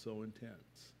it was so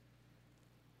intense.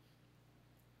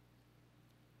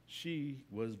 She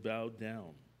was bowed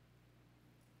down.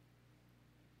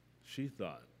 She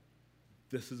thought,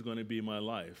 this is going to be my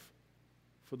life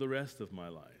for the rest of my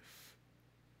life.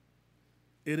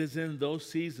 It is in those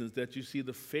seasons that you see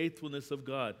the faithfulness of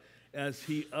God as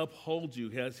He upholds you,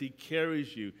 as He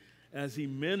carries you, as He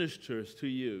ministers to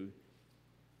you,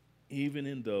 even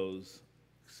in those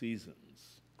seasons.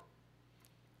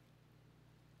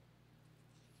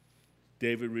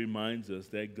 David reminds us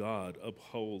that God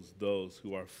upholds those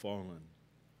who are fallen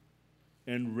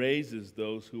and raises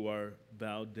those who are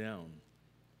bowed down.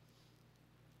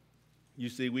 You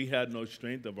see, we had no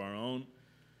strength of our own.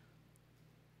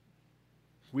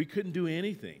 We couldn't do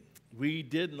anything.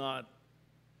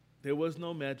 There was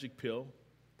no magic pill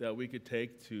that we could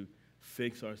take to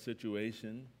fix our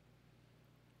situation.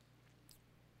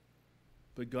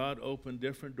 But God opened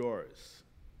different doors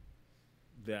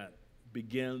that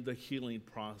began the healing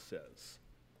process.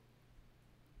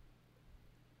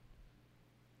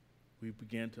 We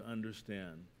began to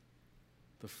understand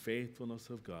the faithfulness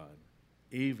of God,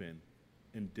 even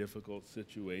in difficult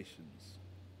situations.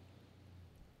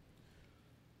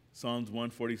 Psalms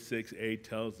 146:8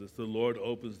 tells us, the Lord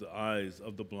opens the eyes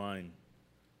of the blind.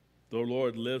 The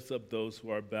Lord lifts up those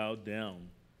who are bowed down.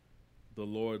 The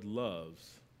Lord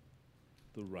loves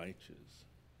the righteous.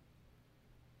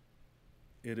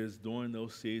 It is during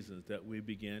those seasons that we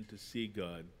began to see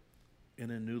God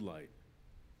in a new light.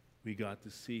 We got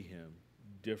to see Him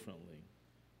differently.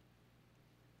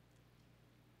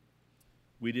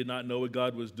 We did not know what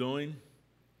God was doing,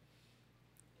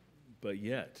 but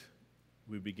yet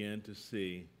we began to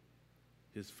see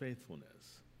His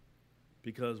faithfulness.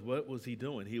 Because what was He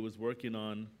doing? He was working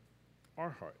on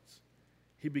our hearts.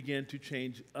 He began to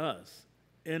change us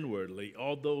inwardly,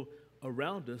 although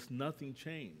around us nothing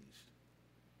changed.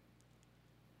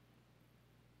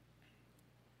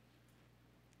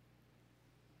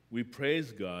 We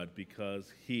praise God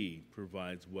because He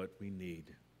provides what we need.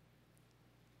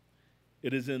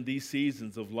 It is in these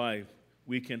seasons of life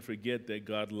we can forget that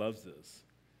God loves us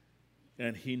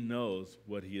and He knows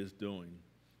what He is doing.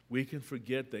 We can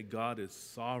forget that God is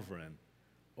sovereign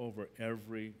over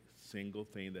every single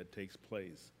thing that takes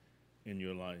place in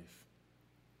your life.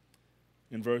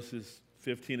 In verses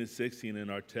 15 and 16 in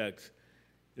our text,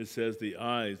 it says, the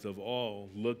eyes of all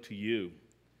look to you,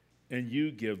 and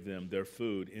you give them their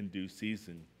food in due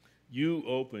season. You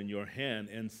open your hand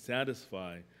and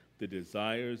satisfy the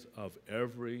desires of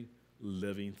every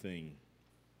living thing.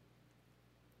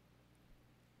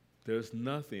 There's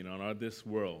nothing on this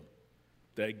world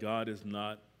that God is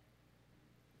not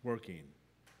working.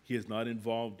 He is not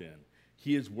involved in.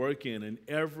 He is working in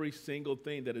every single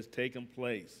thing that has taken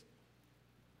place.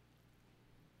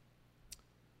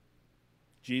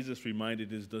 Jesus reminded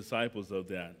His disciples of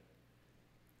that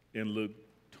in Luke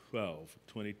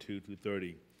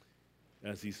 12:22-30,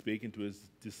 as He's speaking to His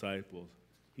disciples.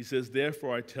 He says,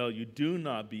 therefore I tell you, do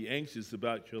not be anxious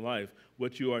about your life,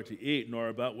 what you are to eat, nor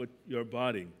about your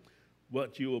body,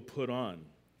 what you will put on.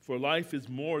 For life is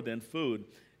more than food,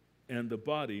 and the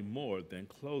body more than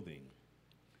clothing.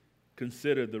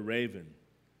 Consider the raven.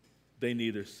 They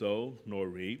neither sow nor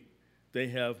reap. They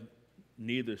have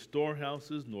neither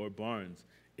storehouses nor barns,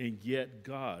 and yet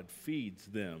God feeds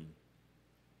them.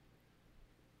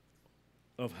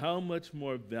 Of how much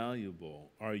more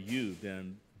valuable are you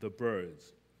than the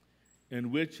birds?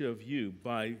 And which of you,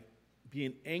 by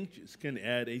being anxious, can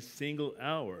add a single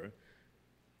hour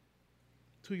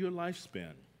to your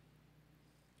lifespan?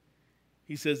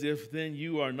 He says, if then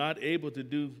you are not able to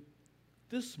do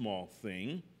this small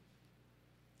thing,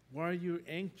 why are you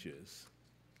anxious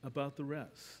about the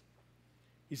rest?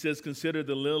 He says, consider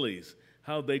the lilies,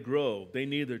 how they grow. They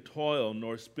neither toil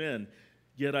nor spin.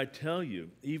 Yet I tell you,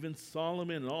 even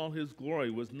Solomon in all his glory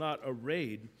was not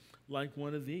arrayed like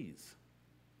one of these.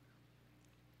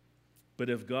 But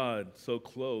if God so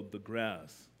clothed the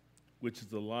grass, which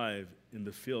is alive in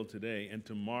the field today, and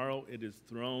tomorrow it is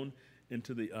thrown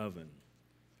into the oven,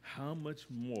 how much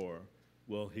more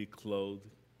will he clothe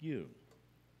you?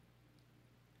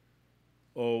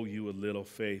 Oh, you of little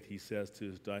faith, he says to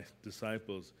his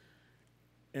disciples,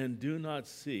 and do not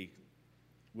seek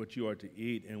what you are to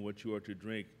eat and what you are to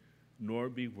drink, nor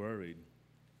be worried.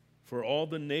 For all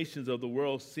the nations of the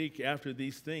world seek after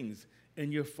these things,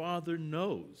 and your Father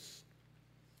knows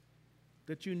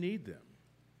that you need them.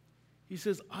 He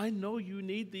says, I know you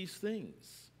need these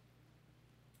things.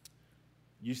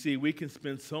 You see, we can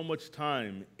spend so much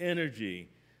time, energy,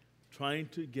 trying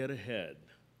to get ahead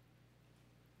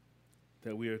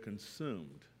that we are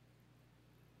consumed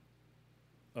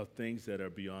of things that are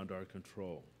beyond our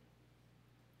control.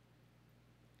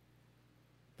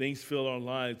 Things fill our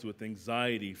lives with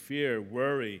anxiety, fear,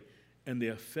 worry, and they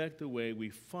affect the way we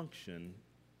function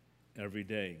every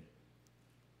day.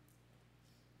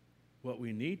 What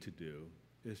we need to do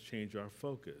is change our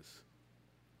focus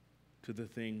to the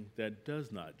thing that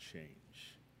does not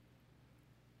change,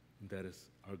 and that is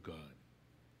our God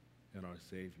and our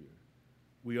Savior.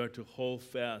 We are to hold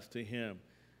fast to Him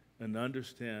and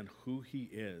understand who He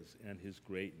is and His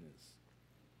greatness.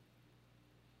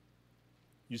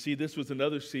 You see, this was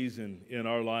another season in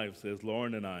our lives as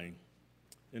Lauren and I.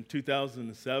 In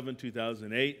 2007,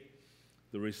 2008,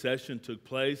 the recession took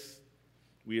place.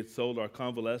 We had sold our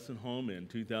convalescent home in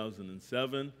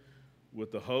 2007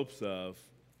 with the hopes of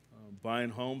buying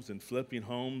homes and flipping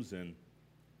homes, and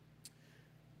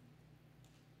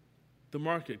the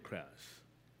market crashed.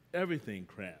 Everything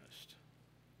crashed.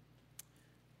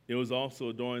 It was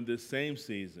also during this same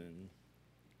season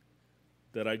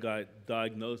that I got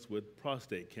diagnosed with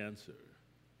prostate cancer.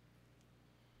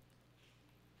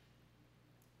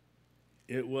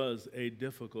 It was a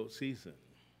difficult season.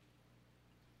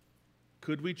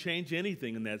 Could we change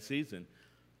anything in that season?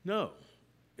 No.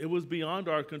 It was beyond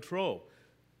our control.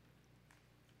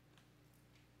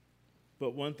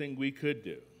 But one thing we could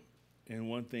do, and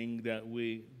one thing that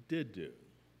we did do,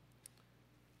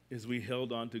 is we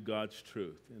held on to God's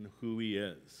truth and who He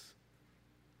is.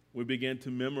 We began to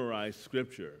memorize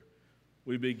Scripture.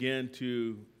 We began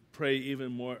to pray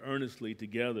even more earnestly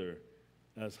together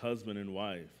as husband and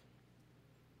wife.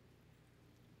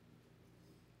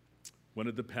 One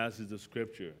of the passages of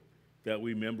Scripture that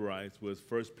we memorized was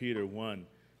 1 Peter 1,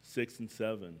 6 and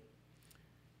 7.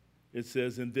 It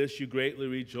says, in this you greatly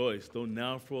rejoice, though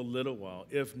now for a little while,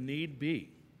 if need be,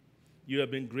 you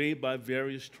have been grieved by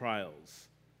various trials,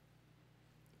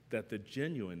 that the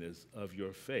genuineness of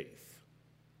your faith,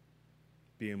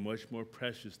 being much more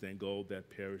precious than gold that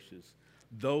perishes,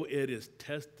 though it is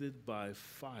tested by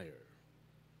fire,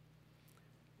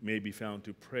 may be found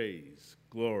to praise,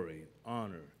 glory,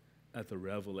 honor at the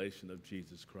revelation of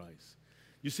Jesus Christ.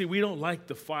 You see, we don't like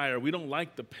the fire, we don't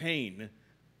like the pain,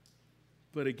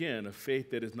 but again, a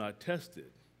faith that is not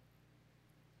tested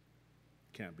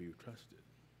can't be trusted.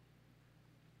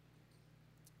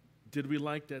 Did we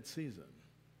like that season?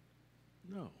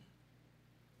 No.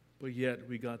 But yet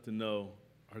we got to know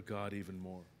our God even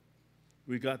more.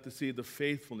 We got to see the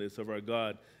faithfulness of our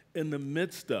God in the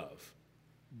midst of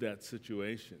that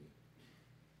situation.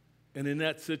 And in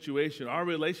that situation, our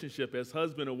relationship as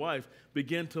husband and wife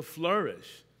began to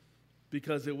flourish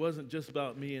because it wasn't just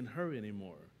about me and her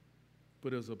anymore,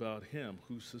 but it was about Him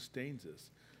who sustains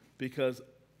us. Because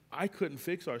I couldn't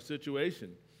fix our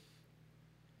situation.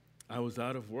 I was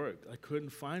out of work. I couldn't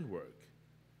find work.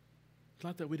 It's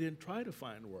not that we didn't try to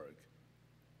find work.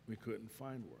 We couldn't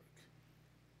find work.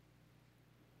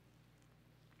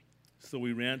 So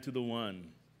we ran to the one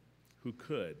who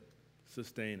could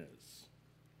sustain us.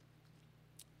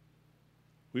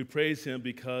 We praise Him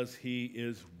because He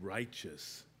is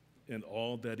righteous in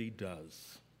all that He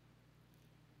does.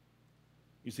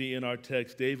 You see, in our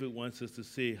text, David wants us to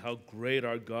see how great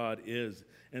our God is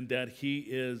and that He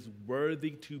is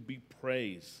worthy to be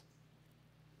praised.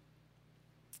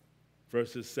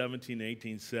 Verses 17 and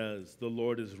 18 says, the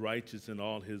Lord is righteous in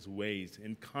all his ways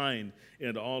and kind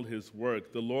in all his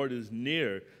work. The Lord is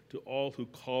near to all who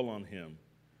call on him,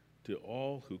 to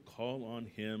all who call on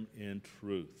him in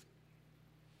truth.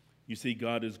 You see,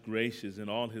 God is gracious in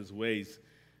all his ways.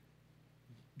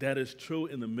 That is true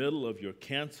in the middle of your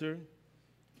cancer.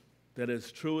 That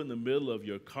is true in the middle of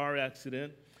your car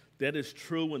accident. That is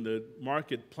true when the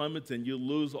market plummets and you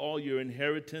lose all your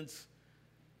inheritance.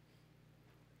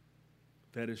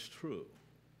 That is true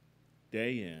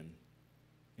day in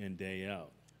and day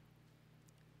out.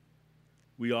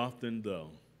 We often,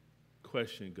 though,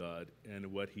 question God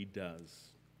and what he does.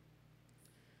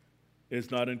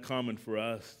 It's not uncommon for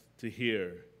us to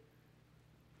hear,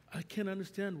 I can't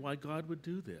understand why God would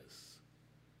do this.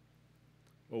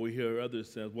 Or we hear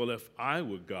others say, well, if I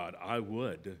were God, I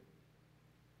would.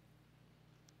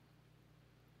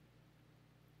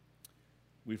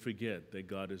 We forget that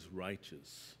God is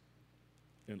righteous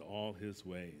in all his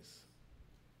ways.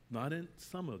 Not in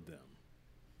some of them,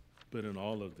 but in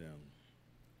all of them.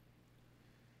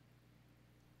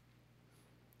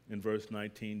 In verse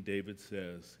 19, David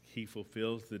says, he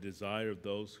fulfills the desire of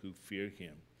those who fear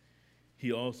him.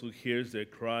 He also hears their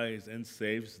cries and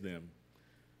saves them.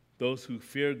 Those who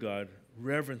fear God,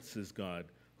 reverences God,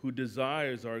 who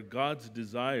desires are God's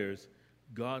desires,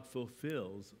 God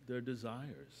fulfills their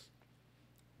desires.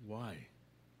 Why?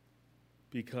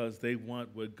 Because they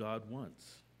want what God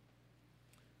wants.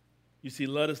 You see,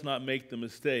 let us not make the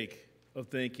mistake of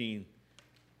thinking,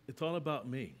 it's all about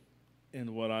me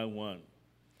and what I want.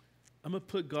 I'm going to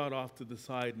put God off to the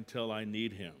side until I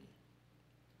need him.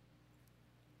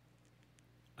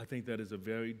 I think that is a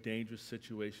very dangerous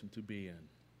situation to be in.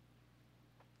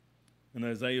 And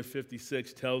Isaiah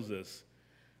 56 tells us,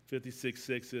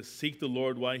 56:6 says, seek the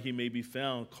Lord while he may be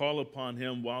found, call upon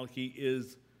him while he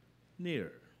is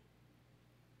near.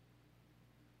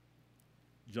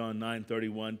 John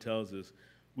 9:31 tells us,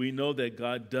 we know that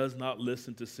God does not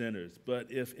listen to sinners,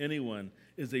 but if anyone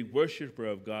is a worshiper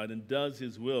of God and does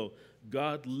his will,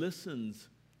 God listens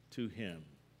to him.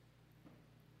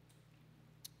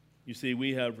 You see,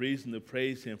 we have reason to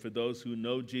praise him for those who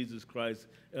know Jesus Christ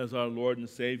as our Lord and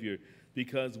Savior,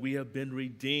 because we have been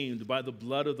redeemed by the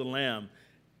blood of the Lamb.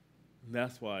 And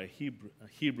that's why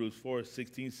Hebrews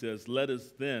 4:16 says, let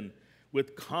us then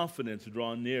with confidence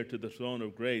draw near to the throne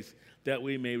of grace, that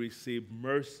we may receive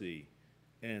mercy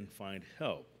and find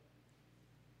help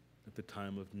at the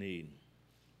time of need.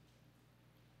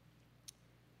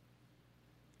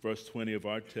 Verse 20 of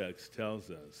our text tells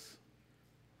us,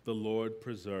 the Lord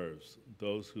preserves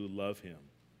those who love him,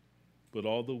 but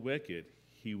all the wicked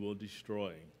he will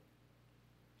destroy.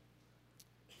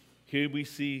 Here we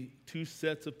see two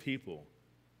sets of people,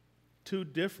 two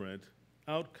different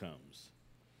outcomes.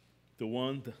 The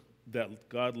one that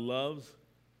God loves,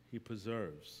 he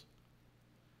preserves,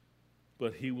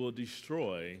 but he will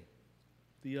destroy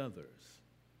the others.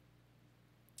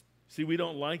 See, we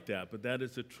don't like that, but that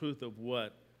is the truth of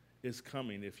what is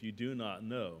coming if you do not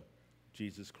know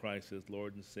Jesus Christ as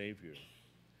Lord and Savior.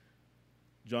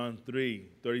 John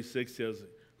 3:36 says,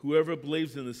 whoever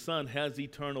believes in the Son has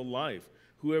eternal life.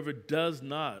 Whoever does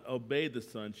not obey the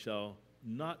Son shall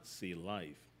not see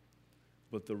life,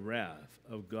 but the wrath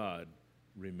of God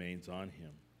remains on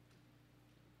him.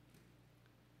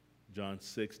 John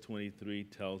 6:23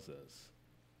 tells us,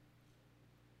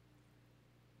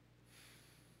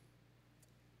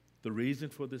 the reason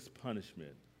for this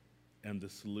punishment and the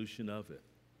solution of it.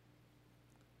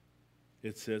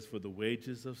 It says, for the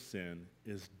wages of sin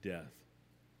is death,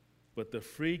 but the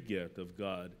free gift of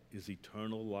God is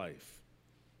eternal life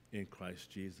in Christ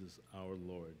Jesus our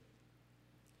Lord.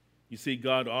 You see,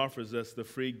 God offers us the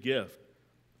free gift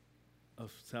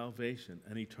of salvation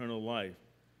and eternal life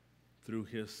through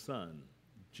his Son,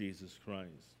 Jesus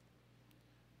Christ.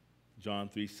 John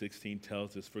 3:16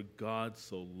 tells us, for God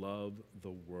so loved the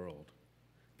world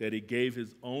that he gave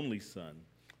his only Son,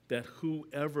 that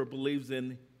whoever believes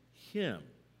in him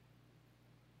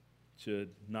should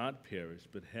not perish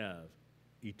but have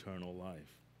eternal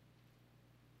life.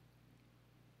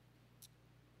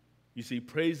 You see,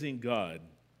 praising God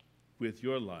with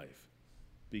your life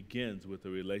begins with a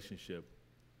relationship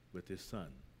with his Son.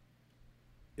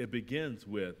 It begins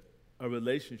with a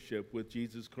relationship with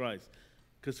Jesus Christ,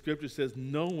 because Scripture says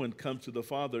no one comes to the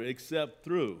Father except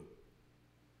through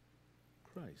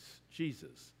Christ,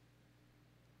 Jesus.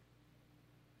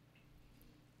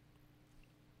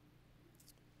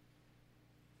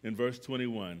 In verse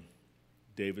 21,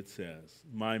 David says,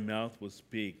 my mouth will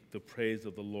speak the praise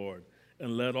of the Lord,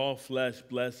 and let all flesh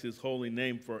bless his holy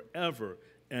name forever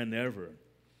and ever.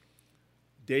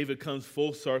 David comes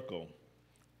full circle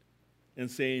and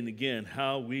saying again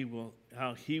how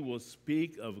he will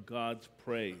speak of God's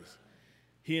praise.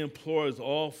 He implores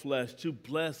all flesh to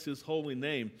bless his holy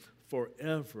name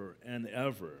forever and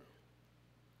ever.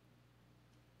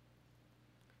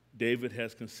 David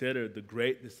has considered the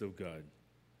greatness of God.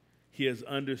 He has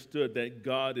understood that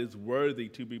God is worthy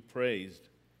to be praised.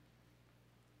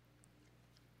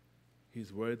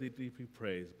 He's worthy to be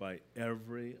praised by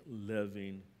every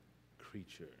living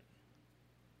creature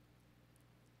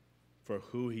for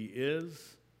who he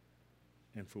is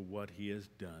and for what he has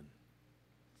done.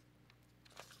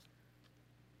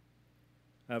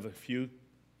 I have a few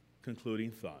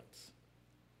concluding thoughts.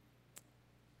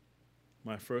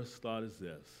 My first thought is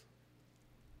this: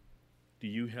 do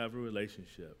you have a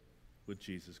relationship with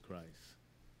Jesus Christ?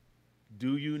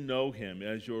 Do you know him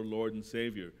as your Lord and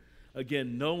Savior?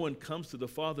 Again, no one comes to the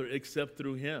Father except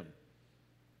through him.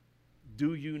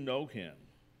 Do you know him?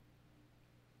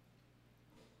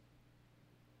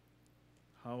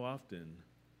 How often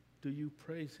do you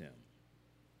praise him?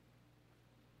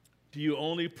 Do you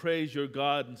only praise your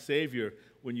God and Savior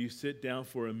when you sit down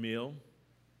for a meal?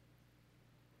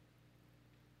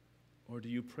 Or do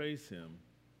you praise him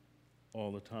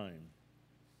all the time?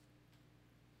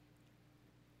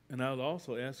 And I would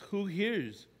also ask, who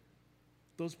hears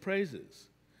those praises?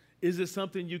 Is it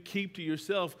something you keep to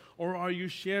yourself, or are you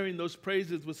sharing those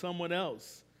praises with someone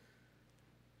else?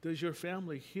 Does your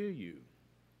family hear you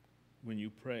when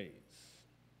you praise?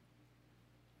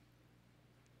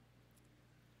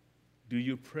 Do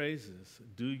your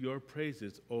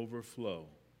praises overflow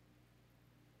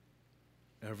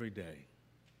every day?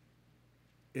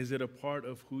 Is it a part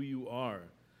of who you are?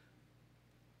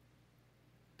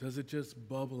 Does it just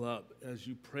bubble up as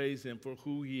you praise him for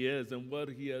who he is and what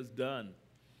he has done?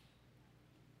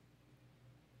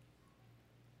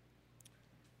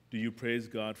 Do you praise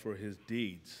God for his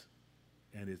deeds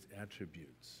and his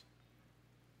attributes?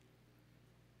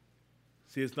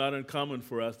 See, it's not uncommon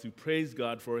for us to praise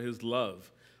God for his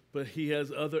love, but he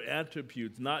has other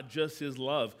attributes, not just his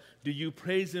love. Do you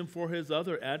praise him for his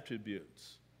other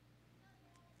attributes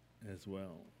as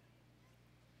well?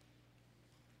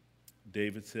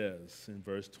 David says in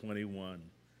verse 21,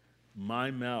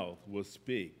 "My mouth will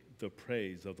speak the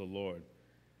praise of the Lord,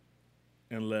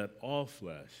 and let all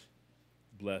flesh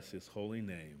bless his holy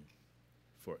name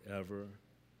forever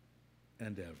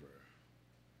and ever."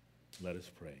 Let us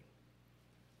pray.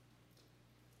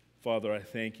 Father, I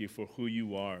thank you for who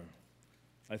you are.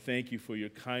 I thank you for your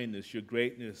kindness, your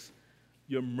greatness,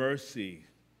 your mercy.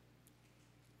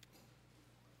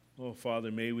 Oh,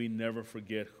 Father, may we never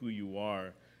forget who you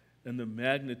are and the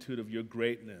magnitude of your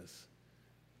greatness.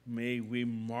 May we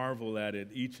marvel at it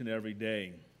each and every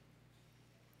day.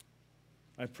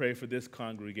 I pray for this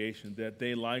congregation that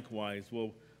they likewise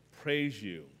will praise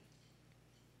you,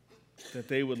 that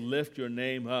they would lift your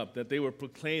name up, that they would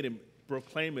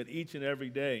proclaim it each and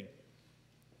every day.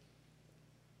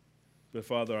 But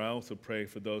Father, I also pray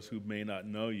for those who may not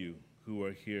know you, who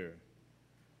are here.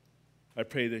 I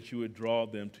pray that you would draw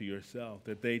them to yourself,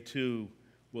 that they too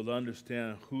will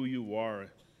understand who you are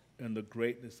and the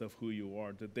greatness of who you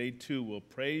are, that they too will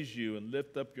praise you and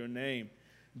lift up your name,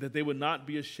 that they would not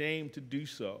be ashamed to do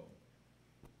so.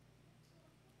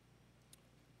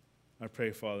 I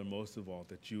pray, Father, most of all,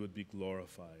 that you would be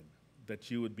glorified, that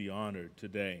you would be honored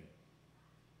today.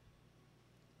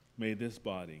 May this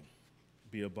body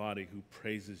be a body who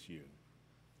praises you,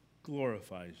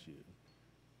 glorifies you,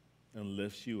 and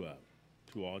lifts you up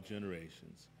to all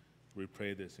generations. We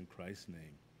pray this in Christ's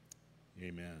name.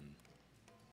 Amen.